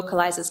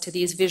localizes to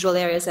these visual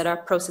areas that are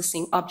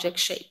processing object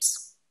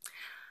shapes.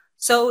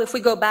 So if we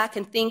go back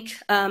and think,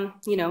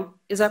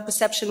 is our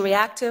perception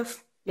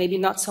reactive? Maybe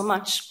not so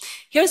much.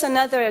 Here's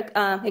another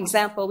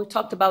example. We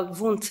talked about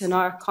Wundt in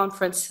our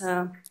conference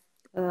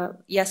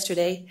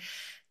yesterday,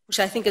 which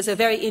I think is a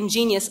very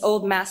ingenious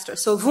old master.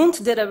 So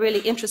Wundt did a really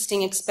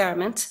interesting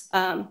experiment.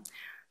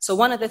 So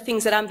one of the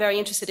things that I'm very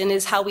interested in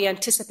is how we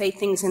anticipate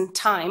things in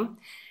time.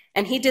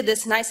 And he did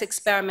this nice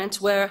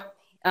experiment where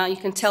you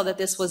can tell that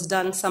this was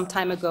done some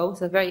time ago.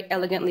 It's a very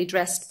elegantly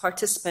dressed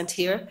participant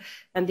here.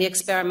 And the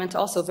experiment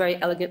also very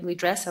elegantly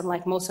dressed,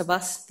 unlike most of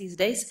us these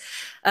days.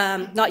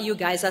 Not you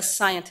guys, us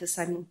scientists,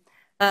 I mean.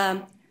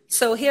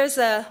 So here's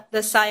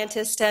the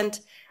scientist,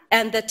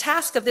 and the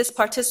task of this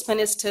participant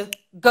is to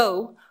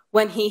go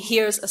when he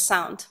hears a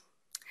sound.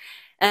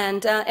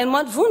 And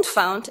what Wundt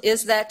found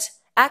is that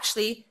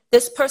actually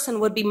this person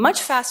would be much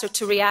faster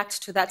to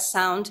react to that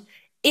sound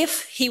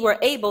if he were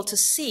able to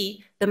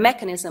see the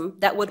mechanism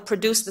that would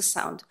produce the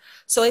sound.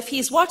 So if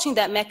he's watching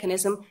that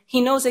mechanism,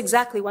 he knows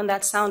exactly when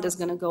that sound is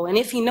going to go. And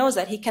if he knows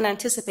that, he can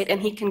anticipate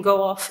and he can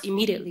go off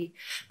immediately.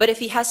 But if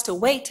he has to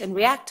wait and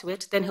react to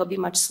it, then he'll be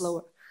much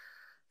slower.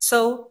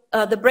 So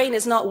the brain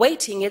is not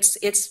waiting, it's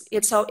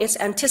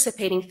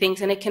anticipating things,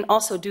 and it can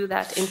also do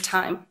that in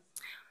time.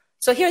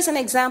 So here's an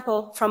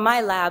example from my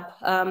lab,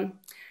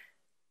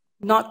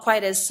 not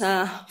quite as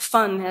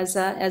fun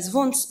as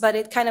Wundt's, but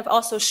it kind of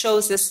also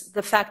shows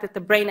the fact that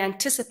the brain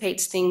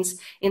anticipates things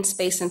in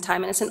space and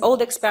time. And it's an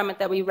old experiment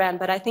that we ran,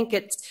 but I think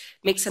it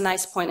makes a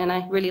nice point, and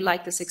I really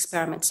like this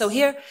experiment. So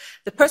here,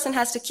 the person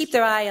has to keep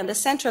their eye on the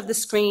center of the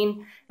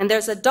screen, and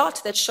there's a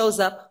dot that shows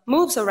up,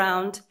 moves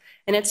around,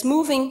 and it's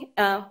moving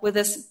with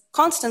this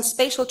constant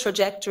spatial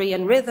trajectory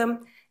and rhythm,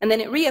 and then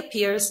it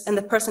reappears, and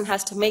the person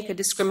has to make a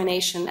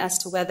discrimination as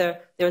to whether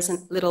there's a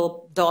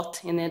little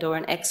dot in it or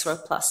an X or a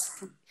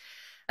plus.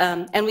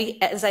 And we,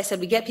 as I said,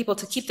 we get people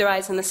to keep their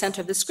eyes in the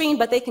center of the screen,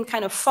 but they can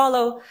kind of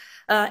follow.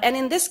 And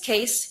in this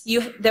case,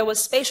 there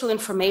was spatial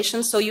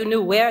information, so you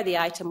knew where the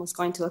item was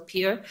going to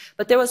appear,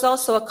 but there was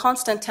also a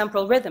constant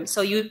temporal rhythm,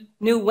 so you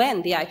knew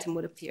when the item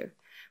would appear.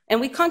 And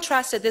we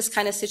contrasted this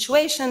kind of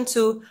situation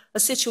to a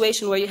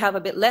situation where you have a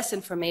bit less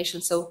information.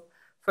 So,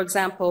 for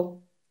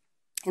example,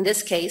 in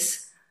this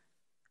case,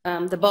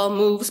 the ball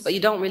moves, but you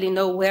don't really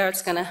know where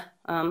it's going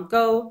to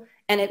go,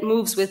 and it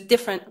moves with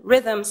different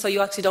rhythms, so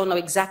you actually don't know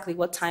exactly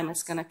what time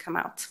it's going to come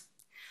out.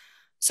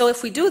 So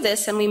if we do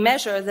this and we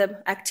measure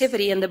the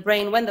activity in the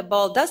brain when the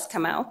ball does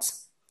come out,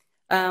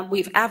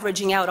 we're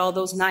averaging out all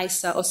those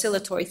nice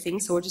oscillatory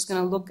things, so we're just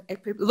going to look,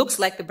 it looks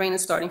like the brain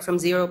is starting from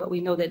zero, but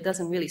we know that it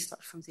doesn't really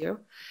start from zero.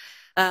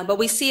 But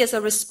we see as a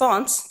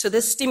response to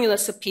this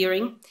stimulus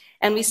appearing,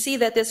 and we see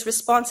that this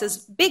response is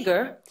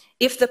bigger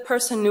if the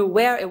person knew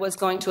where it was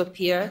going to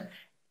appear,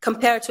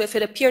 compared to if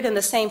it appeared in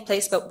the same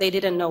place, but they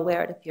didn't know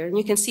where it appeared. And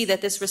you can see that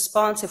this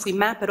response, if we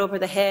map it over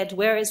the head,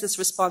 where is this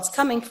response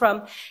coming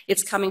from?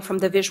 It's coming from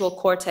the visual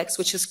cortex,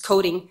 which is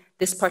coding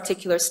this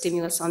particular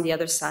stimulus on the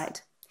other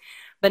side.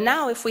 But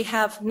now if we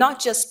have not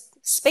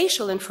just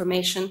spatial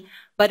information,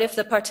 but if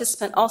the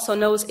participant also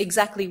knows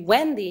exactly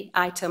when the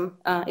item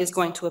is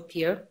going to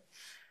appear,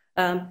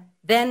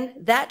 then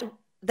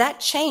that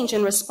change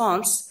in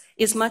response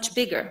is much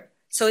bigger.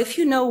 So if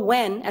you know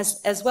when,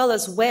 as well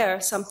as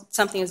where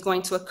something is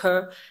going to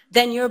occur,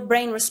 then your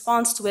brain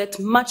responds to it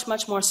much,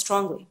 much more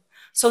strongly.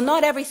 So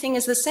not everything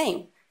is the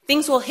same.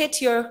 Things will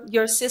hit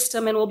your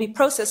system and will be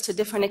processed to a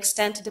different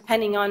extent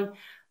depending on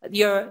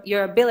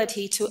your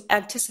ability to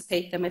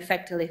anticipate them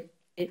effectively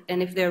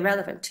and if they're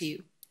relevant to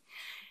you.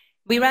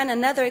 We ran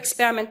another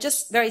experiment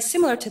just very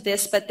similar to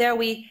this, but there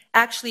we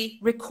actually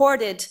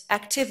recorded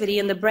activity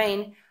in the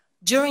brain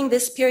during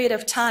this period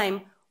of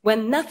time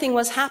when nothing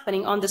was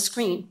happening on the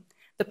screen.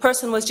 The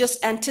person was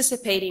just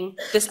anticipating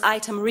this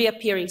item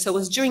reappearing. So it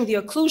was during the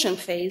occlusion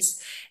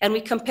phase, and we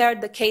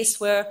compared the case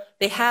where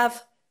they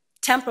have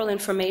temporal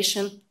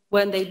information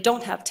when they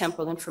don't have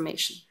temporal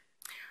information.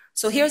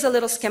 So here's a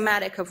little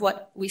schematic of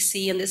what we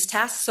see in this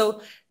task.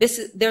 So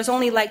there's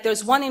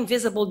one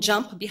invisible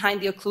jump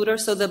behind the occluder.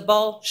 So the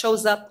ball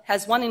shows up,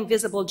 has one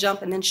invisible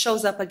jump, and then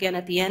shows up again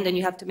at the end, and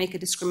you have to make a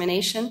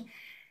discrimination.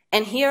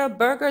 And here,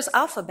 Berger's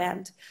alpha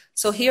band.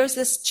 So here's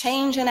this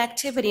change in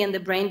activity in the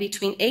brain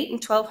between 8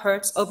 and 12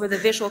 hertz over the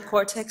visual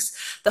cortex.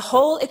 The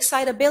whole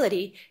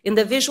excitability in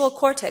the visual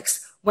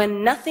cortex,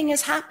 when nothing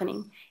is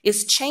happening,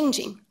 is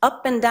changing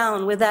up and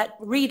down with that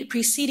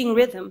preceding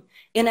rhythm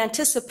in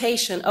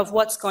anticipation of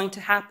what's going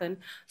to happen,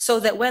 so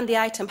that when the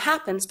item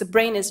happens, the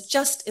brain is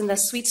just in the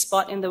sweet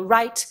spot, in the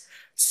right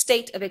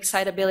state of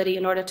excitability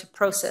in order to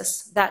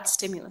process that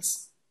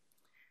stimulus.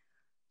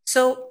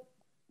 So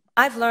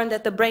I've learned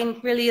that the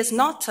brain really is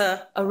not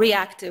a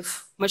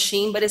reactive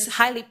machine, but is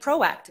highly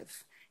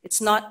proactive.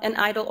 It's not an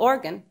idle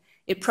organ.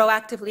 It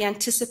proactively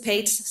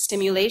anticipates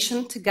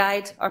stimulation to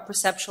guide our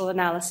perceptual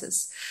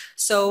analysis.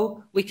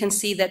 So we can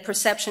see that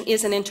perception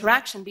is an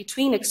interaction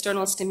between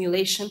external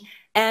stimulation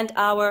and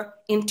our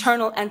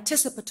internal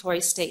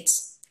anticipatory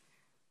states.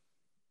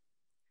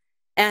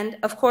 And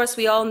of course,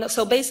 we all know,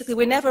 so basically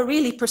we're never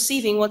really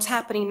perceiving what's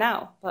happening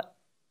now, but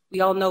we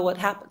all know what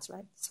happens,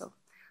 right? So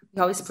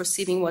we're always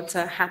perceiving what's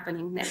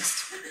happening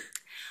next.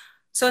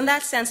 So in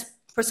that sense,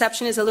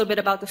 perception is a little bit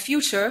about the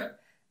future,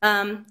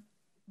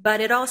 but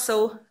it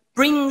also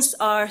brings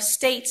our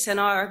states and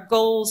our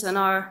goals and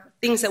our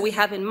things that we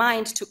have in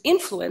mind to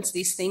influence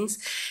these things.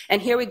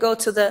 And here we go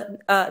to the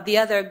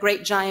other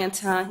great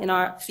giant in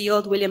our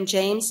field, William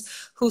James,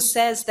 who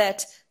says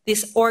that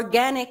this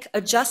organic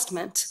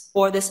adjustment,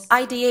 or this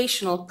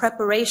ideational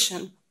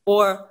preparation,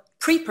 or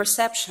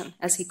pre-perception,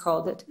 as he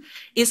called it,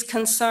 is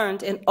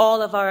concerned in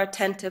all of our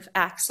attentive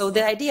acts. So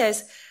the idea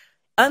is,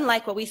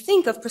 unlike what we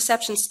think of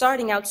perception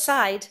starting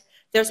outside,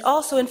 there's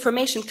also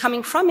information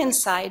coming from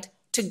inside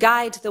to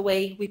guide the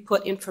way we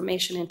put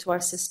information into our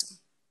system.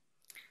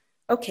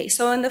 Okay,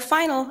 so in the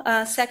final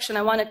section,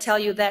 I want to tell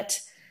you that,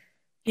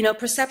 you know,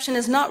 perception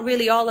is not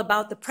really all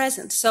about the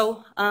present.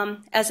 So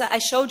as I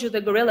showed you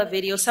the gorilla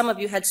video, some of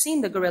you had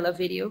seen the gorilla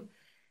video,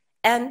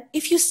 and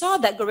if you saw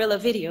that gorilla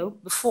video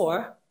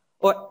before,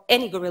 or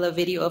any gorilla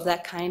video of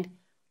that kind,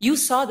 you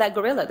saw that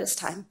gorilla this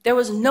time. There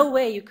was no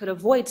way you could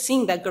avoid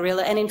seeing that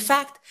gorilla. And in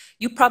fact,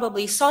 you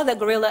probably saw that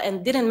gorilla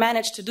and didn't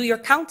manage to do your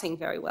counting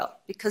very well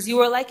because you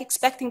were like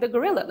expecting the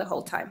gorilla the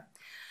whole time.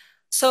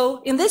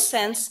 So in this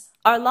sense,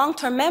 our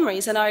long-term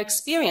memories and our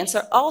experience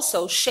are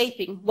also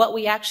shaping what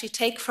we actually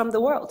take from the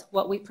world,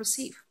 what we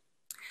perceive.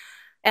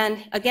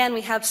 And again,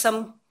 we have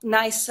some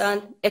nice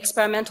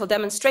experimental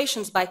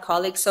demonstrations by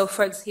colleagues. So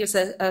here's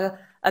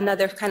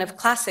another kind of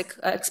classic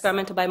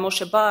experimental by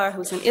Moshe Bar,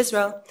 who's in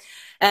Israel.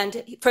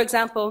 And for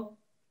example,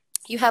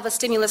 you have a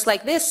stimulus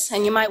like this,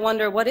 and you might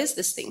wonder, what is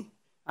this thing?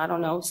 I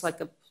don't know, it's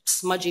like a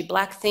smudgy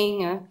black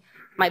thing,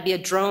 might be a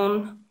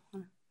drone.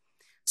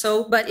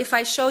 So, but if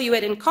I show you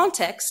it in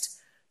context,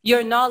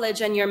 your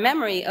knowledge and your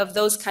memory of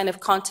those kind of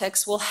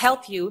contexts will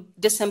help you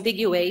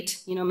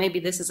disambiguate, you know, maybe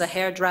this is a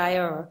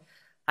hairdryer, or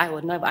I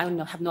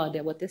have no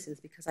idea what this is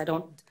because I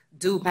don't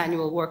do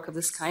manual work of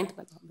this kind,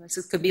 but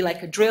this could be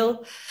like a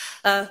drill.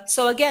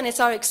 So again, it's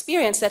our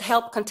experience that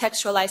help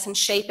contextualize and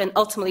shape and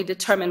ultimately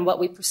determine what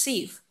we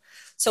perceive.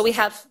 So we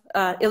have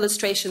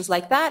illustrations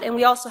like that, and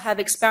we also have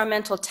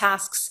experimental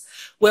tasks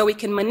where we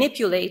can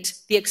manipulate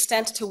the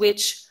extent to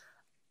which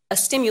a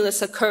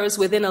stimulus occurs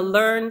within a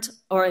learned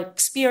or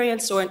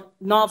experienced or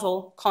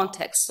novel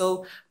context.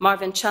 So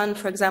Marvin Chun,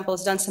 for example,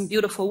 has done some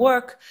beautiful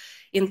work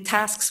in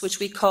tasks which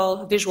we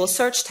call visual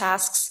search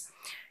tasks.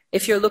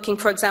 If you're looking,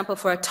 for example,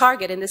 for a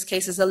target, in this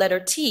case is a letter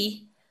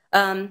T,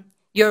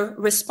 your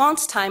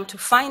response time to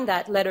find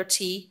that letter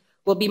T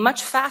will be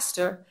much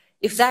faster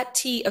if that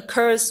T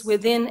occurs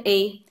within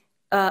a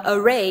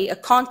array, a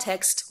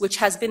context which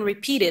has been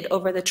repeated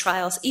over the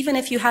trials, even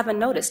if you haven't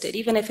noticed it,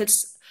 even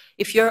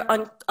if you're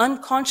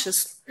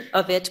unconscious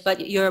of it,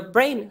 but your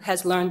brain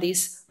has learned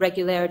these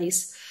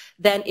regularities,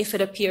 than if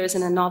it appears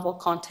in a novel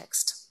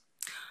context.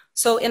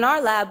 So in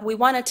our lab, we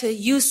wanted to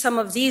use some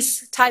of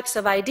these types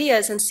of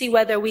ideas and see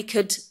whether we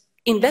could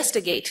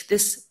investigate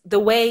the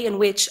way in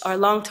which our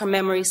long-term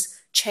memories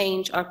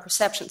change our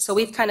perception. So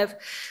we've kind of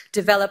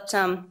developed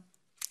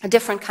a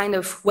different kind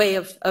of way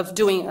of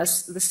doing the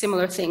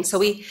similar thing. So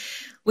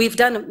we've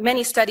done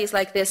many studies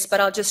like this, but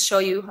I'll just show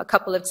you a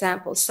couple of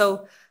examples.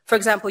 So for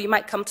example, you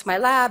might come to my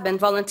lab and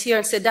volunteer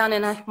and sit down,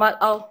 and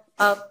I'll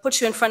put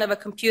you in front of a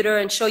computer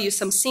and show you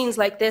some scenes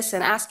like this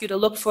and ask you to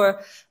look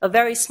for a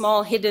very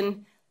small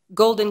hidden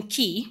golden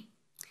key.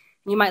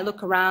 You might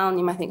look around,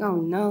 you might think, oh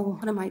no,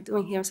 what am I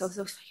doing here? So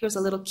here's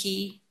a little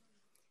key,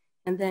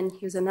 and then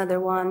here's another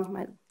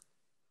one.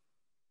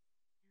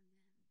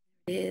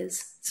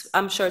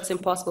 I'm sure it's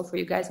impossible for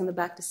you guys in the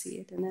back to see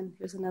it. And then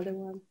here's another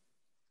one.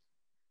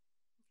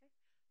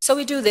 So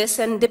we do this,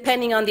 and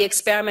depending on the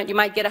experiment, you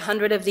might get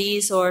 100 of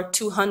these, or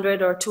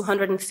 200, or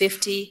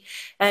 250.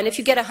 And if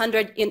you get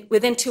 100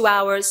 within 2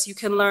 hours, you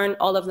can learn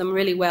all of them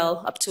really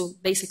well, up to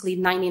basically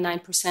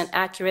 99%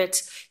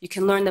 accurate. You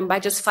can learn them by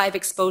just 5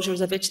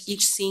 exposures of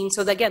each scene.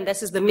 So again,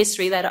 this is the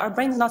mystery that our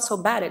brain's not so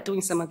bad at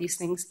doing some of these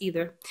things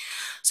either.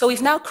 So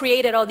we've now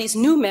created all these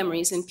new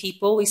memories in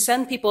people. We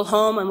send people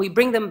home and we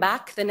bring them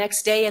back the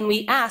next day, and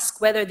we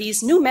ask whether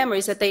these new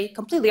memories that they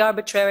completely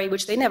arbitrary,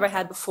 which they never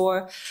had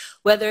before,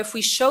 whether if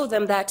we show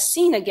them that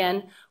scene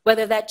again,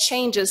 whether that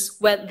changes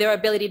their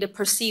ability to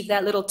perceive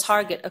that little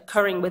target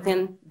occurring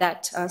within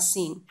that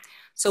scene.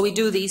 So we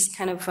do these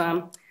kind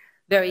of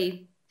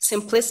very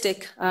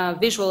simplistic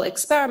visual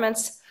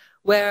experiments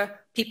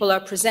where people are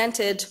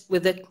presented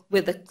with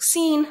a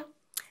scene,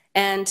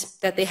 and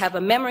that they have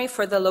a memory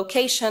for the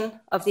location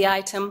of the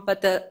item,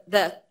 but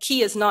the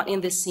key is not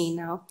in this scene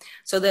now.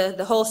 So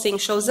the whole thing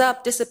shows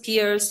up,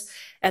 disappears,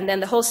 and then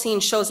the whole scene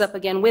shows up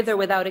again with or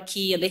without a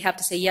key, and they have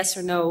to say yes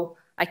or no,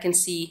 I can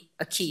see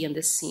a key in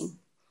this scene.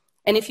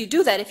 And if you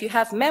do that, if you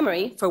have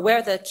memory for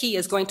where the key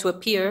is going to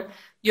appear,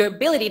 your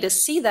ability to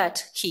see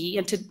that key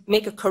and to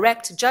make a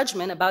correct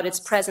judgment about its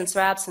presence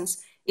or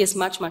absence is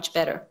much, much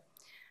better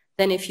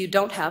than if you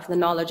don't have the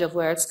knowledge of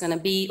where it's going to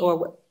be,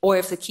 or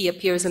if the key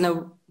appears in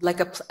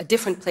a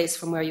different place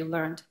from where you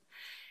learned.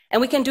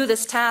 And we can do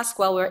this task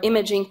while we're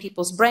imaging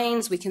people's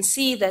brains. We can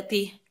see that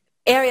the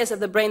areas of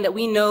the brain that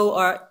we know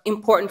are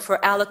important for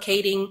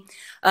allocating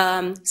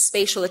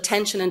spatial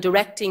attention and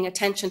directing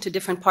attention to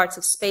different parts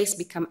of space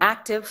become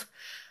active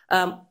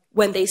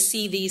when they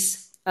see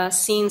these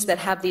scenes that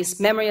have these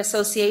memory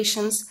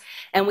associations.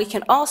 And we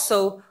can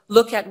also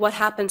look at what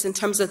happens in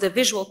terms of the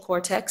visual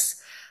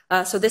cortex.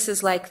 So this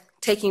is like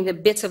taking the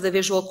bits of the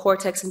visual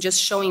cortex and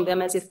just showing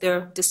them as if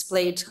they're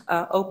displayed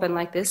open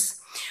like this.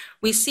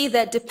 We see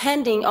that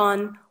depending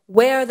on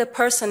where the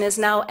person is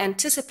now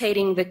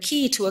anticipating the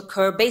key to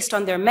occur based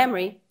on their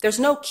memory, there's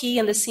no key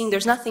in the scene,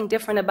 there's nothing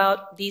different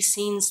about these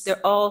scenes,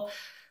 they're all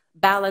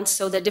balanced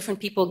so that different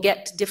people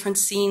get different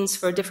scenes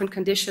for different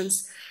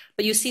conditions.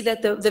 But you see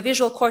that the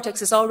visual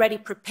cortex is already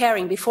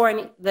preparing before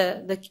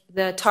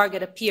the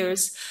target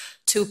appears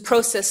to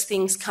process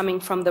things coming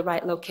from the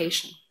right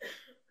location.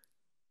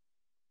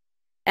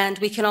 And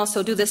we can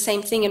also do the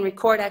same thing and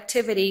record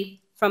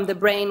activity from the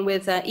brain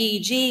with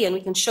EEG, and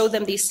we can show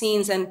them these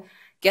scenes and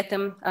get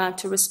them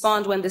to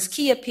respond when this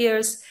key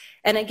appears.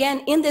 And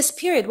again, in this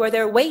period where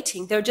they're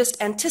waiting, they're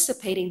just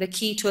anticipating the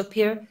key to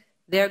appear,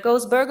 there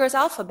goes Berger's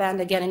alpha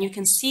band again, and you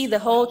can see the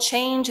whole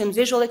change in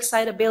visual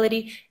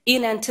excitability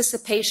in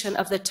anticipation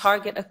of the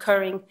target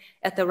occurring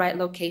at the right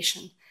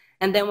location.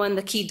 And then when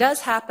the key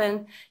does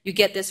happen, you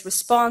get this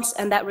response,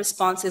 and that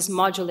response is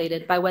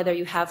modulated by whether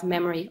you have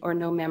memory or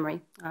no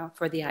memory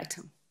for the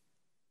item.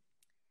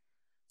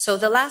 So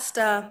the last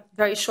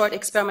very short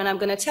experiment I'm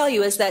going to tell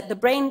you is that the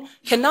brain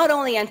can not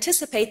only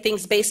anticipate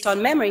things based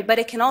on memory, but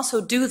it can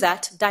also do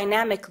that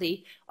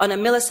dynamically on a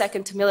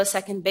millisecond to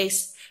millisecond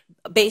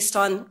based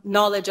on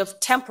knowledge of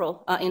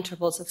temporal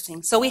intervals of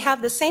things. So we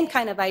have the same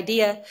kind of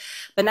idea,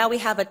 but now we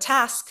have a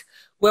task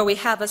where we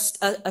have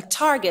a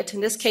target.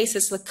 In this case,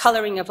 it's the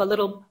coloring of a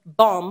little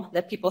bomb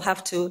that people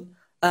have to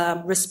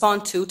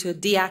respond to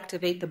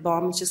deactivate the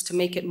bomb, just to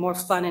make it more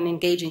fun and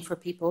engaging for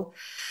people.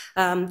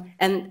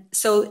 And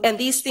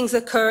these things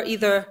occur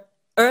either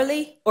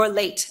early or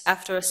late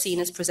after a scene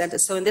is presented.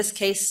 So in this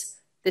case,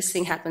 this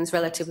thing happens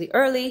relatively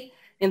early.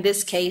 In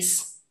this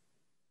case,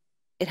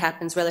 it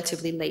happens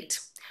relatively late.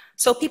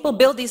 So people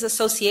build these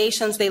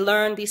associations, they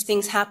learn these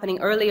things happening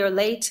early or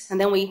late,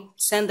 and then we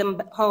send them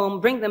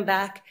home, bring them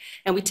back,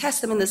 and we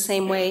test them in the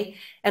same way,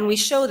 and we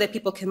show that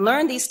people can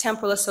learn these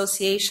temporal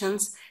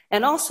associations,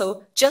 and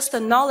also just the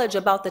knowledge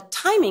about the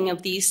timing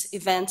of these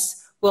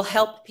events will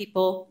help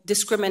people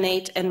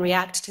discriminate and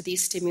react to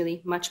these stimuli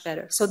much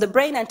better. So the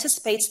brain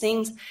anticipates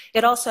things,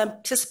 it also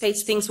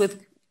anticipates things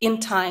in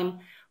time,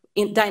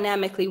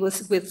 dynamically,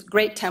 with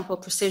great temporal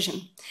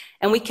precision.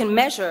 And we can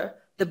measure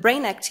the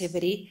brain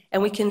activity,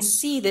 and we can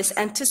see this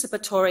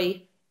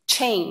anticipatory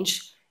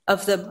change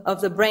of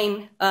the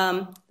brain.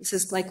 This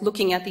is like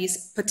looking at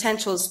these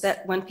potentials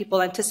that when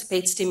people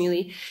anticipate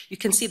stimuli, you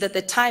can see that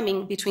the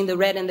timing between the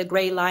red and the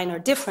gray line are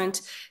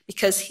different,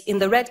 because in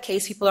the red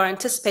case, people are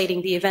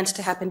anticipating the events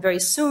to happen very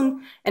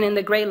soon, and in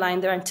the gray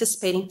line, they're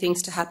anticipating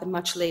things to happen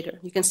much later.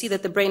 You can see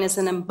that the brain is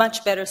in a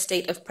much better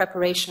state of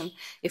preparation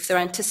if they're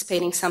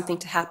anticipating something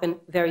to happen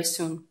very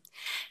soon.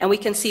 And we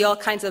can see all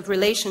kinds of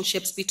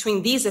relationships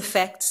between these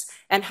effects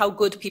and how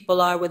good people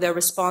are with their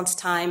response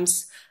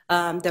times,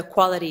 their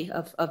quality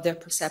of their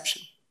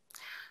perception.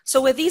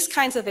 So with these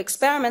kinds of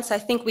experiments, I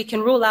think we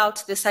can rule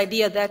out this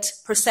idea that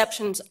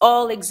perceptions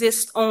all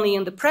exist only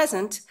in the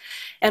present,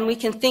 and we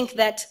can think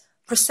that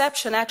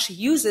perception actually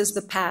uses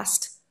the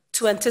past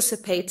to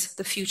anticipate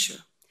the future.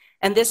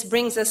 And this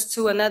brings us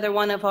to another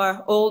one of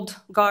our old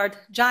guard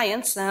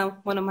giants,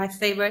 one of my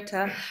favorite,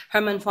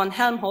 Hermann von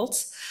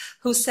Helmholtz,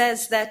 who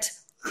says that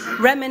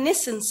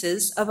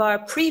reminiscences of our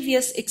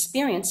previous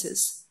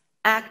experiences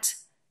act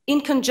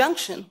in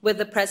conjunction with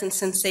the present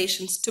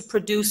sensations to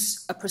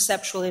produce a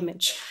perceptual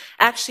image.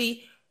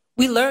 Actually,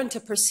 we learn to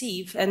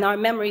perceive, and our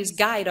memories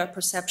guide our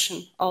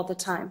perception all the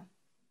time.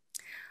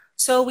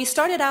 So we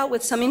started out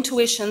with some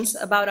intuitions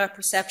about our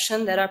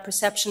perception, that our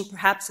perception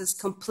perhaps is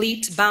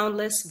complete,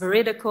 boundless,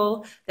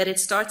 veridical, that it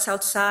starts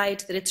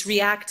outside, that it's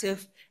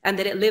reactive, and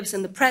that it lives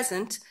in the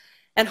present.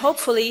 And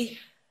hopefully,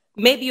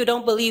 maybe you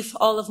don't believe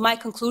all of my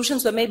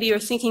conclusions, but maybe you're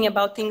thinking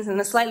about things in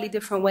a slightly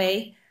different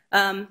way.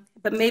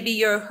 But maybe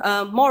you're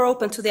more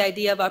open to the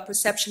idea of our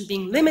perception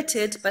being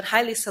limited, but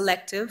highly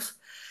selective,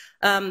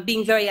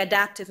 being very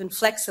adaptive and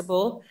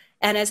flexible,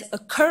 and as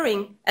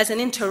occurring as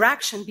an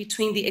interaction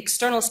between the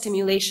external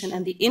stimulation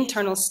and the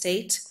internal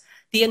state.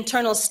 The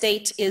internal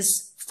state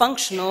is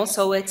functional,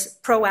 so it's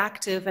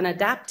proactive and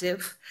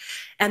adaptive,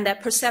 and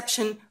that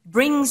perception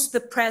brings the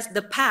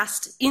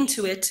past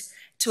into it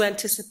to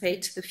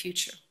anticipate the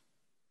future.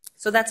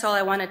 So that's all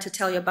I wanted to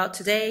tell you about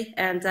today,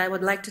 and I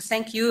would like to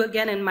thank you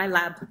again in my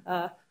lab,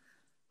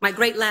 my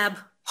great lab,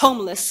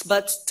 homeless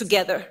but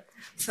together.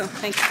 So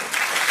thank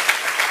you.